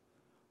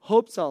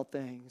 hopes all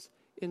things,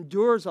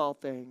 endures all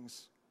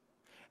things.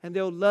 And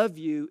they'll love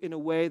you in a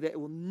way that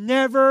will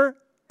never,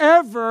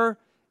 ever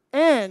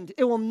end.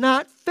 It will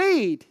not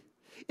fade.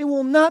 it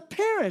will not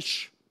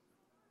perish.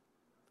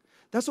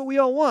 That's what we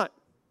all want.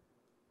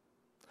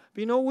 But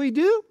you know what we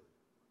do?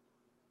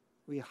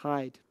 We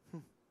hide.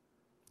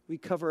 We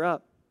cover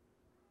up.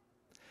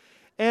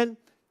 And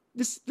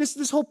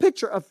this whole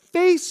picture of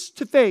face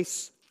to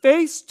face,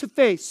 face to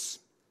face.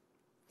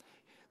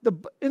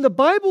 In the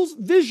Bible's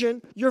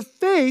vision, your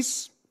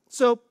face,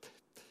 so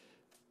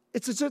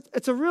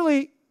it's a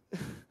really,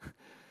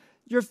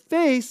 your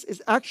face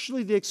is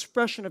actually the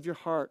expression of your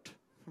heart.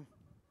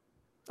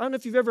 I don't know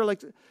if you've ever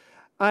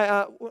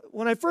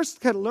when I first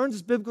kind of learned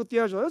this biblical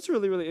theology, that's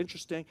really, really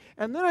interesting.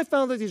 And then I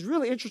found out these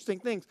really interesting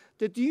things.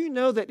 Do you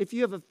know that if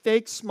you have a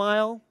fake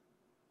smile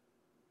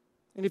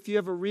and if you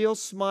have a real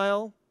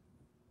smile,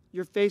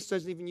 your face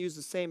doesn't even use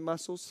the same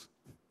muscles?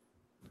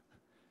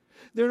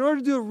 That in order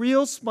to do a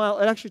real smile,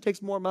 it actually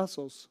takes more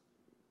muscles.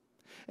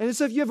 And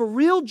so if you have a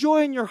real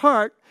joy in your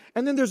heart,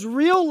 and then there's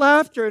real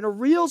laughter and a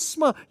real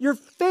smile, your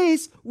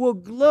face will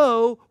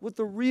glow with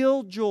the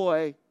real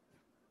joy.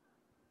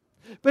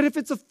 But if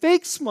it's a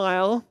fake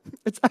smile,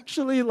 it's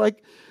actually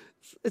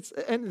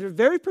and they're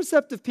very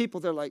perceptive people.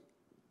 They're like,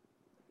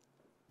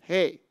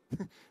 hey,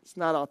 it's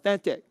not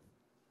authentic.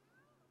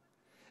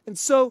 And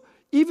so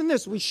even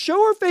this, we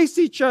show our face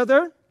to each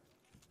other,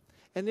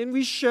 and then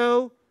we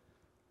show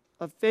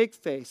a fake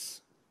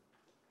face.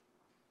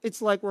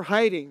 It's like we're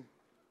hiding.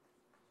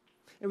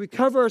 And we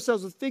cover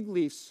ourselves with fig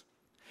leaves.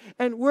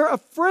 And we're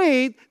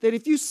afraid that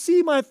if you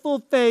see my full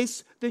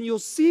face, then you'll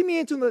see me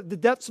into the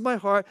depths of my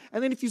heart.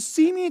 And then if you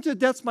see me into the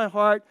depths of my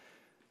heart,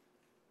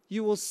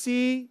 you will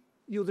see,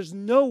 there's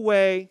no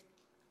way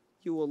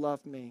you will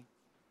love me.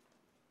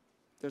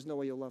 There's no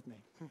way you'll love me.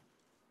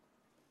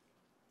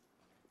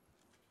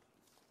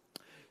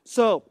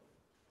 So,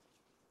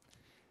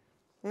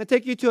 I'm going to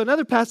take you to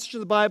another passage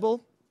of the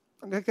Bible.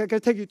 I'm going to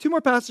take you two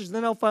more passages, and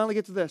then I'll finally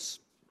get to this.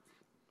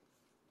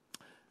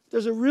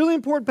 There's a really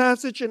important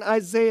passage in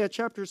Isaiah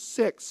chapter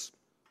 6.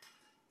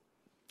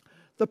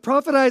 The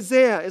prophet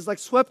Isaiah is like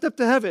swept up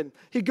to heaven.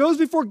 He goes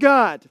before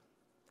God.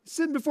 He's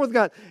sitting before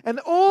God. And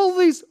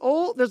there's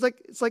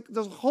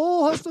a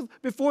whole host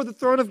before the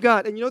throne of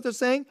God. And you know what they're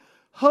saying?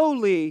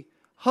 Holy,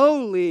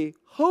 holy,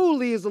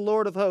 holy is the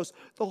Lord of hosts.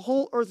 The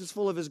whole earth is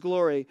full of his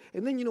glory.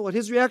 And then you know what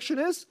his reaction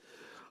is?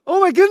 Oh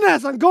my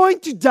goodness, I'm going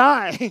to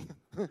die.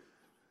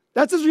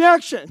 That's his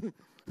reaction.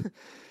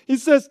 He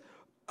says,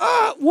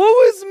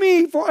 woe is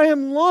me, for I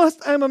am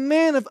lost. I am a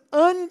man of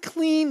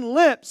unclean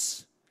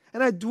lips,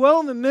 and I dwell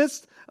in the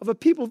midst of a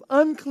people of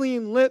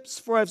unclean lips,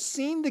 for I've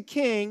seen the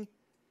King,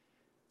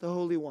 the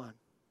Holy One,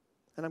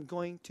 and I'm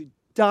going to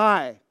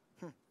die.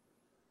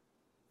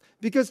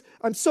 Because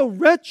I'm so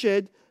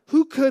wretched,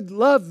 who could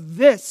love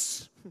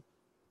this?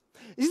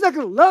 He's not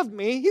going to love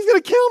me. He's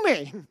going to kill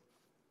me.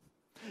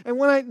 And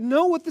when I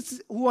know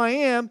who I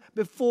am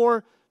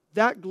before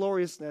that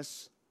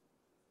gloriousness,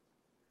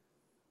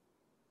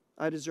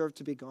 I deserve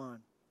to be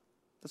gone.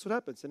 That's what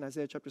happens in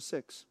Isaiah chapter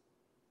 6.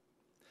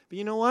 But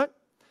you know what?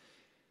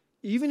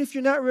 Even if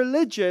you're not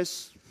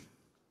religious,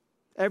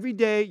 every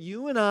day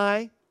you and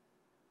I,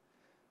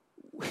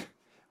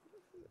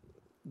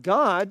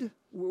 God,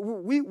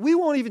 we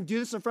won't even do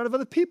this in front of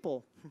other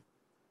people.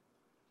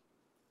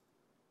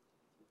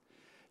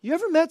 You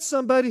ever met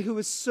somebody who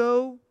is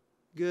so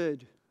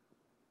good?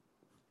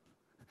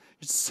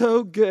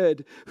 So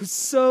good, who's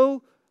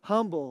so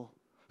humble,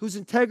 whose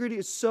integrity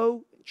is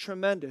so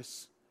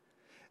tremendous.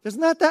 There's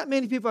not that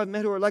many people I've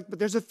met who are like, but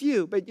there's a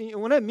few. But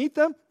when I meet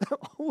them, I'm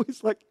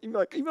always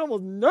even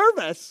almost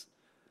nervous.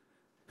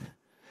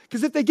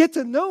 Because if they get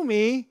to know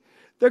me,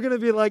 they're going to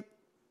be like,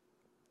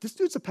 this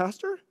dude's a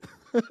pastor?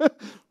 It's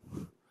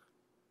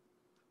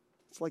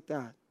like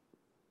that.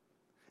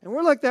 And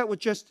we're like that with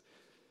just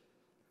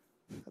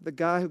the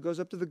guy who goes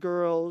up to the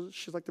girl.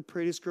 She's like the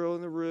prettiest girl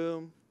in the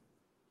room.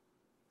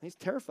 He's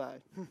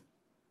terrified.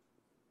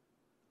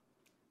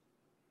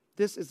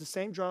 This is the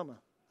same drama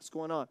that's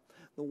going on.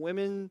 The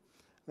women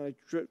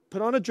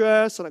put on a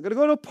dress, and I'm going to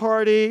go to a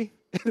party,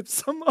 and if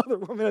some other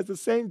woman has the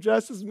same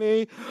dress as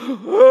me,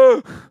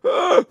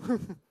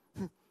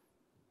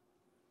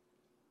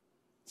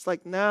 it's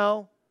like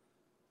now,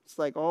 it's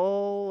like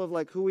all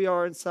of who we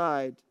are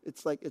inside.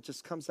 It's like it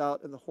just comes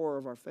out in the horror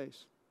of our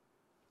face.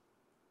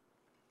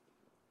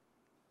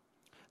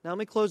 Now let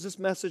me close this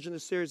message in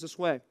this series this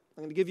way. I'm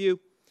going to give you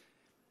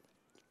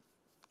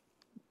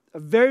a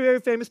very, very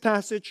famous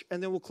passage,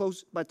 and then we'll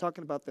close by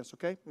talking about this,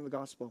 okay, in the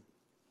gospel.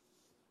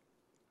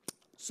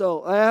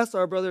 So I asked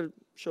our brother to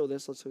show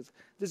this. Let's see.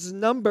 This is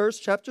Numbers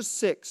chapter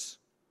 6.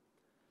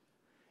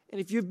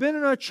 And if you've been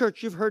in our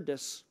church, you've heard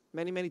this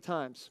many, many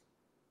times.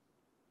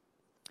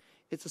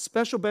 It's a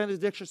special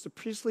benediction. It's a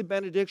priestly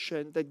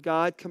benediction that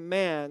God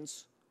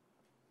commands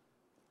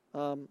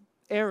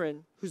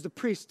Aaron, who's the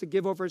priest, to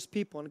give over his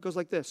people. And it goes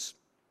like this.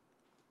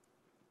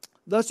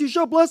 Thus you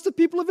shall bless the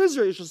people of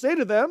Israel. You shall say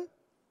to them,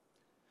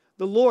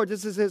 the Lord,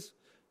 this is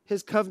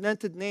his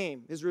covenanted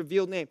name, his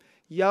revealed name.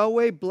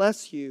 Yahweh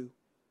bless you.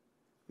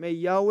 May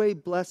Yahweh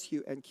bless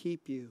you and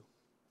keep you.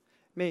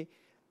 May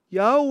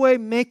Yahweh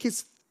make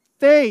his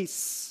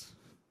face.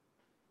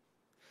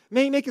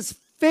 May he make his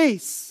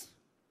face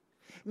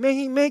May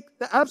He make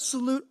the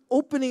absolute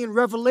opening and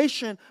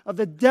revelation of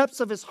the depths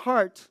of His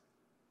heart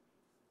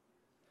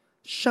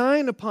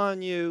shine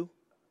upon you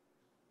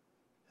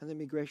and then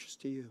be gracious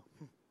to you.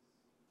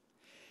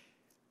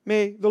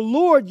 May the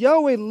Lord,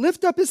 Yahweh,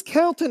 lift up His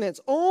countenance,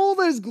 all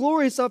that is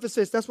glorious off His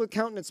face. That's what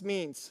countenance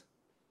means.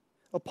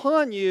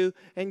 Upon you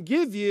and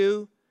give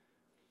you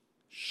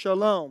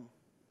shalom.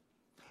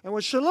 And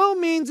what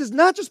shalom means is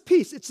not just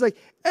peace. It's like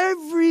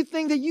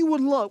everything that you would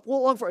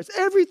long for. It's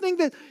everything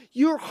that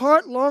your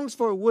heart longs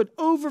for would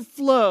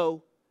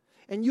overflow,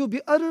 and you'll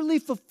be utterly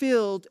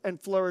fulfilled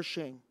and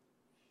flourishing.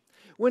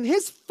 When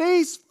His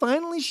face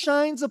finally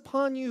shines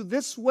upon you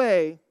this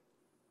way,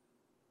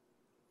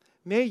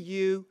 may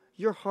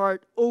your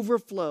heart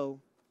overflow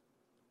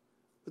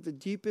with the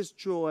deepest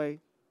joy,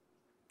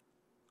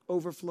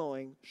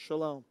 overflowing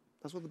shalom.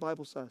 That's what the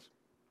Bible says.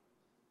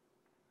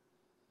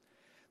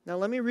 Now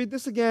let me read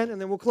this again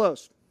and then we'll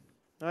close.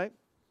 All right?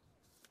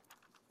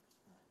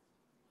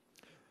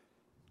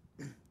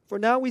 For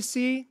now we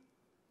see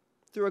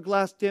through a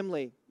glass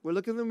dimly. We're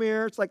looking in the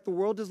mirror. It's like the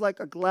world is like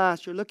a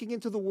glass. You're looking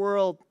into the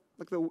world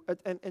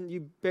and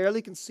you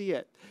barely can see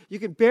it. You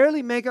can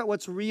barely make out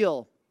what's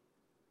real.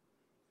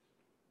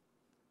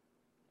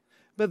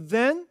 But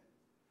then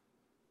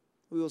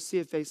we will see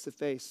it face to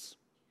face.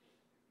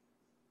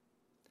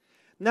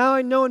 Now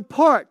I know in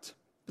part,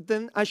 but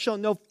then I shall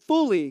know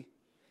fully,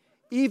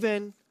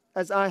 even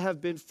as I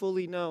have been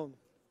fully known.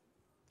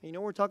 And you know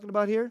what we're talking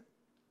about here?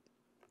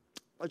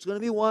 It's going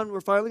to be one.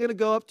 We're finally going to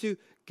go up to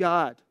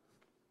God.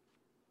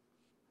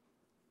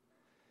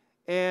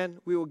 And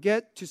we will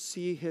get to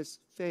see His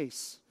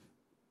face.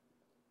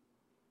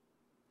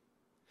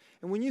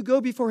 And when you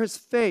go before His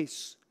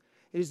face,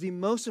 it is the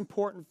most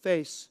important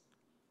face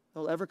that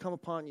will ever come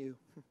upon you.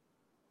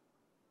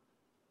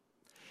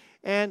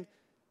 And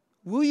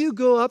will you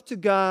go up to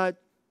God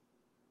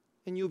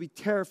and you'll be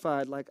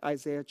terrified like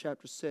Isaiah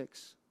chapter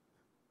 6?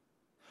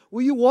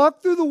 Will you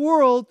walk through the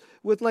world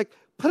with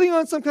putting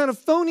on some kind of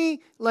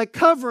phony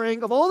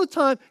covering of all the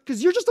time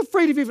because you're just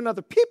afraid of even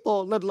other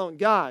people, let alone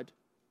God?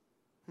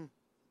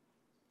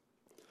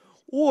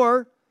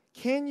 Or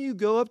can you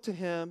go up to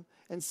Him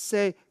and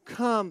say,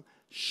 come,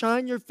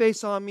 shine your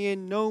face on me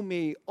and know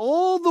me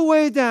all the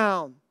way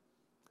down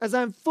as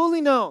I'm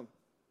fully known?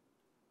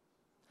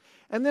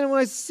 And then when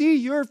I see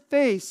your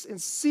face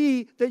and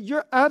see that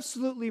your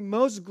absolutely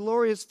most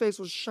glorious face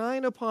will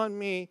shine upon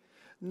me,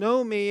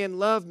 know me and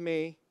love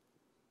me,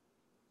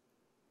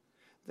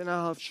 then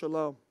I'll have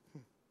shalom.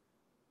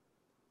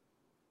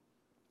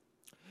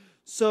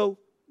 So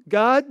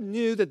God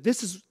knew that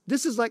this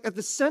is like at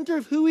the center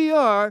of who we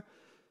are,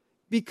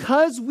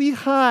 because we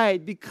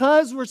hide,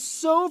 because we're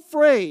so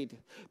afraid,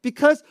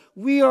 because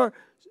we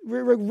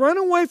run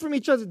away from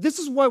each other. This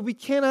is why we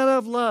cannot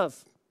have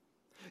love.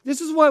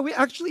 This is why we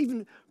actually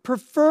even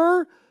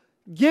prefer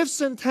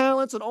gifts and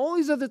talents and all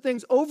these other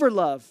things over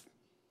love.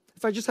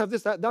 If I just have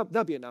this,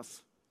 that'll be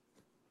enough.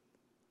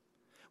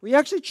 We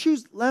actually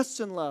choose less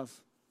than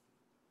love.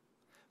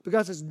 But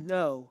God says,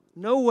 no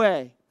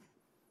way.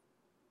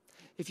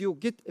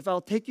 If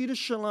I'll take you to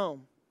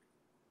shalom,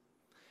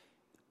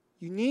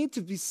 you need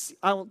to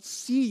I'll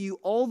see you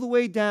all the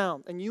way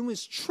down, and you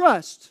must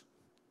trust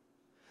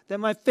that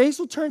my face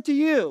will turn to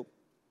you,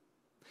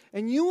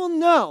 and you will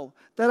know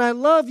that I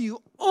love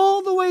you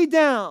all the way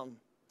down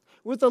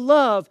with a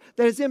love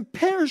that is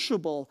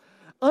imperishable,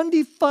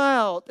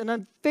 undefiled, and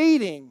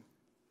unfading.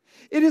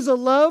 It is a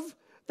love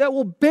that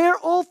will bear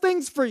all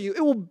things for you.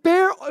 It will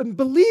bear and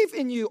believe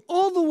in you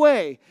all the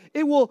way.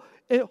 It will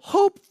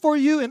hope for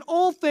you in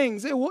all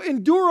things. It will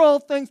endure all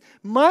things.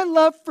 My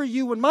love for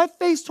you, when my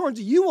face turns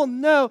to you, you will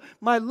know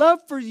my love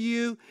for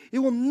you. It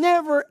will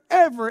never,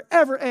 ever,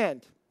 ever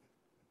end.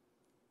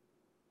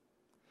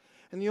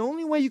 And the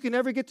only way you can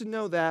ever get to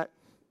know that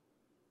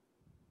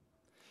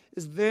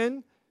is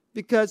then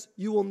because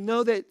you will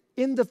know that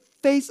in the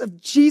face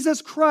of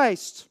Jesus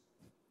Christ,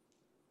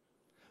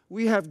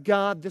 we have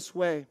God this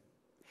way.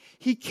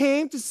 He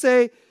came to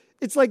say,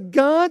 it's like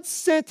God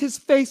sent His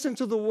face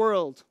into the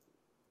world.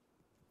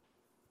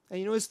 And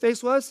you know what His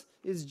face was?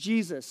 It's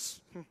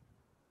Jesus.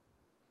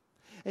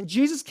 And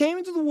Jesus came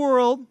into the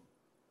world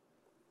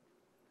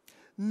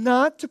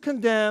not to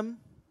condemn,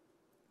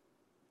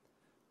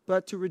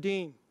 but to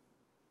redeem.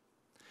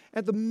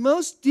 At the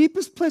most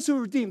deepest place we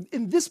redeem,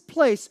 in this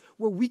place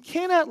where we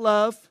cannot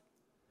love,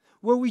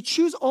 where we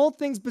choose all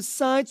things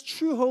besides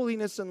true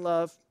holiness and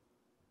love,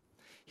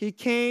 He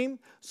came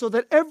so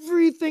that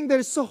everything that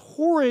is so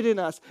horrid in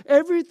us,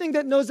 everything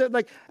that knows that,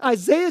 like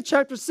Isaiah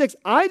chapter 6,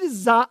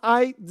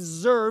 I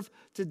deserve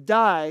to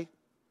die,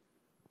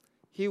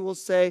 He will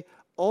say,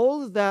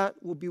 all of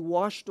that will be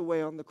washed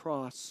away on the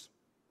cross.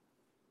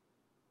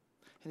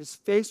 And His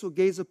face will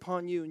gaze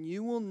upon you, and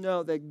you will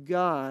know that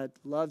God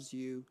loves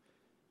you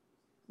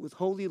with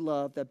holy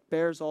love that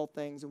bears all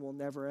things and will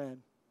never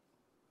end.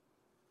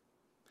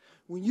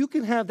 When you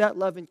can have that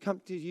love and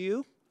come to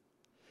you,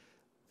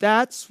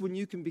 that's when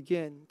you can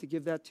begin to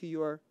give that to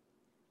your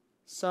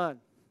son,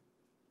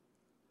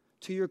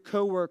 to your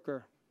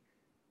coworker,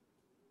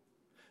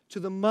 to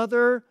the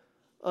mother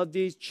of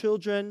these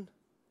children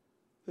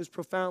who's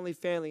profoundly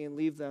failing and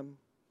leave them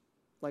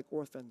like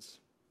orphans.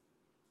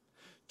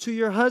 To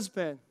your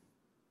husband,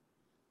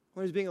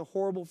 when he's being a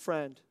horrible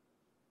friend,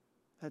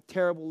 a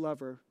terrible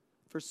lover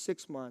for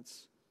 6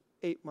 months,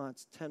 8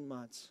 months, 10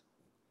 months.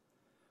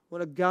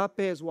 When agape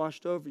has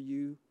washed over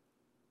you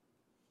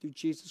through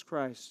Jesus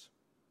Christ,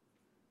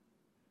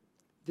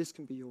 this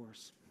can be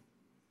yours.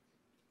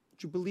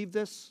 Would you believe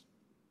this?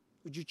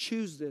 Would you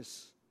choose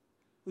this?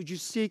 Would you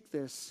seek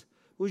this?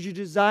 Would you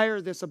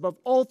desire this above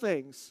all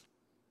things?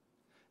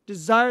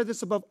 Desire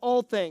this above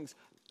all things.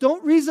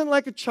 Don't reason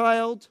like a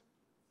child,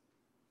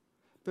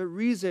 but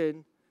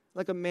reason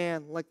like a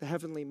man, like the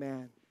heavenly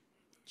man,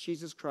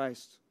 Jesus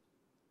Christ,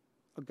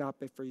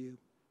 agape for you.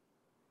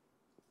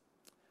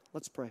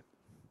 Let's pray.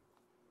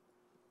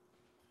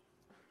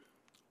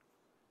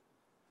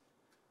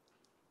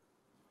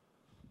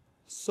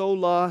 So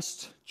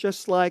lost,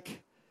 just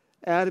like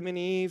Adam and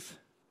Eve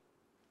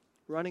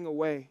running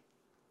away.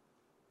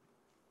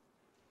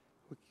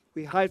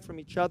 We hide from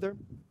each other.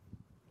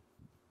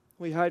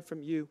 We hide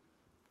from you.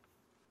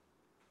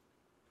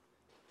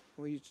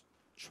 We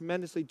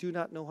tremendously do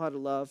not know how to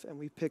love, and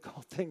we pick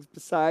all things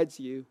besides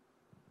you.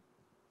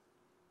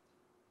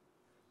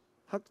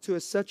 How to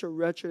such a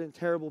wretched and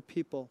terrible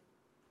people,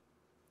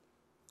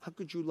 how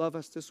could you love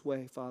us this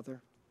way,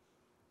 Father?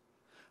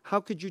 How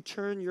could you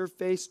turn your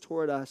face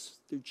toward us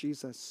through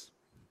Jesus?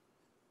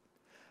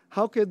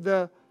 How could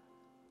the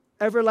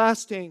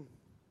everlasting,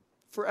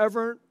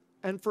 forever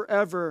and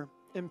forever,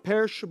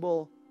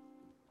 imperishable,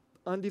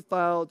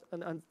 undefiled,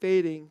 and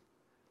unfading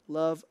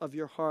love of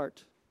your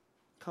heart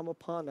come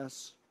upon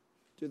us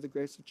through the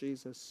grace of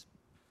Jesus?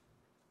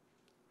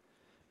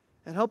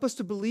 And help us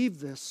to believe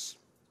this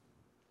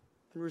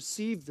and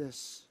receive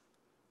this.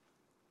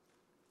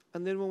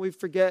 And then when we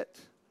forget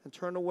and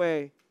turn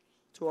away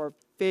to our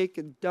fake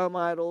and dumb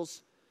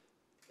idols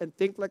and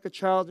think like a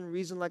child and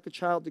reason like a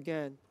child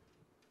again,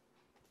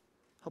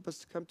 help us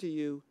to come to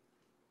you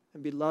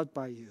and be loved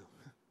by you.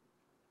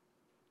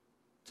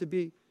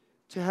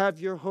 To have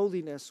your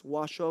holiness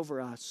wash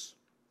over us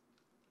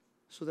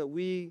so that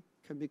we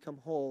can become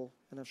whole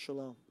and have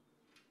shalom.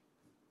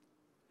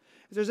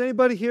 If there's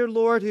anybody here,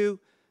 Lord, who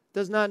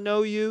does not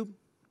know you,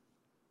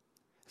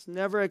 has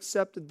never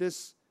accepted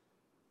this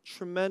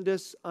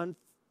tremendous,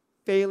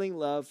 unfailing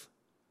love,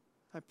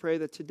 I pray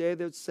that today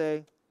they would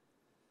say,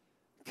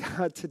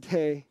 God,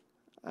 today,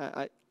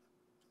 I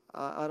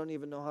don't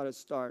even know how to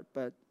start,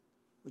 but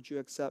would you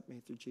accept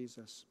me through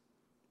Jesus?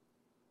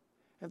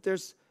 If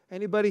there's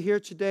anybody here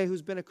today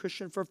who's been a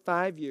Christian for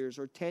 5 years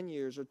or 10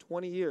 years or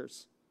 20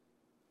 years,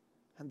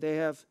 and they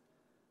have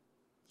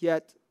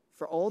yet,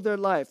 for all their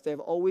life, they've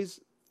always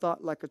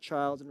thought like a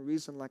child and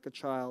reasoned like a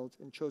child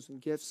and chosen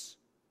gifts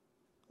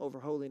over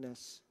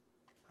holiness,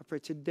 I pray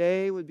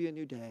today would be a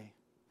new day.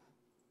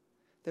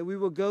 That we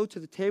will go to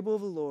the table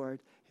of the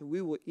Lord and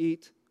we will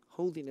eat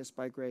holiness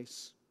by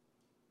grace.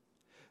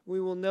 We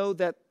will know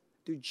that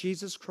through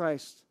Jesus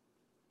Christ,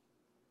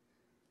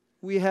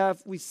 we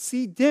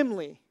see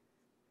dimly,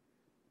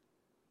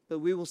 but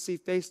we will see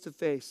face to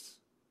face.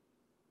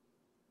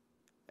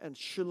 And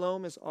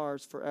shalom is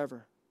ours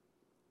forever.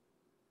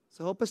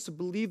 So help us to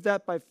believe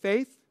that by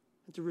faith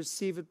and to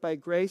receive it by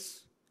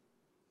grace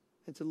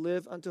and to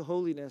live unto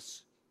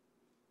holiness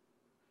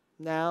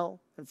now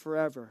and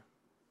forever.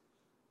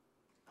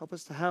 Help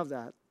us to have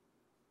that.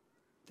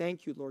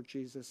 Thank you, Lord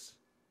Jesus.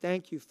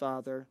 Thank you,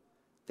 Father.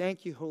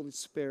 Thank you, Holy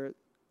Spirit,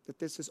 that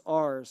this is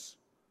ours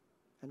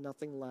and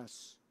nothing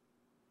less.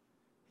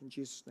 In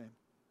Jesus' name,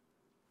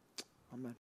 amen.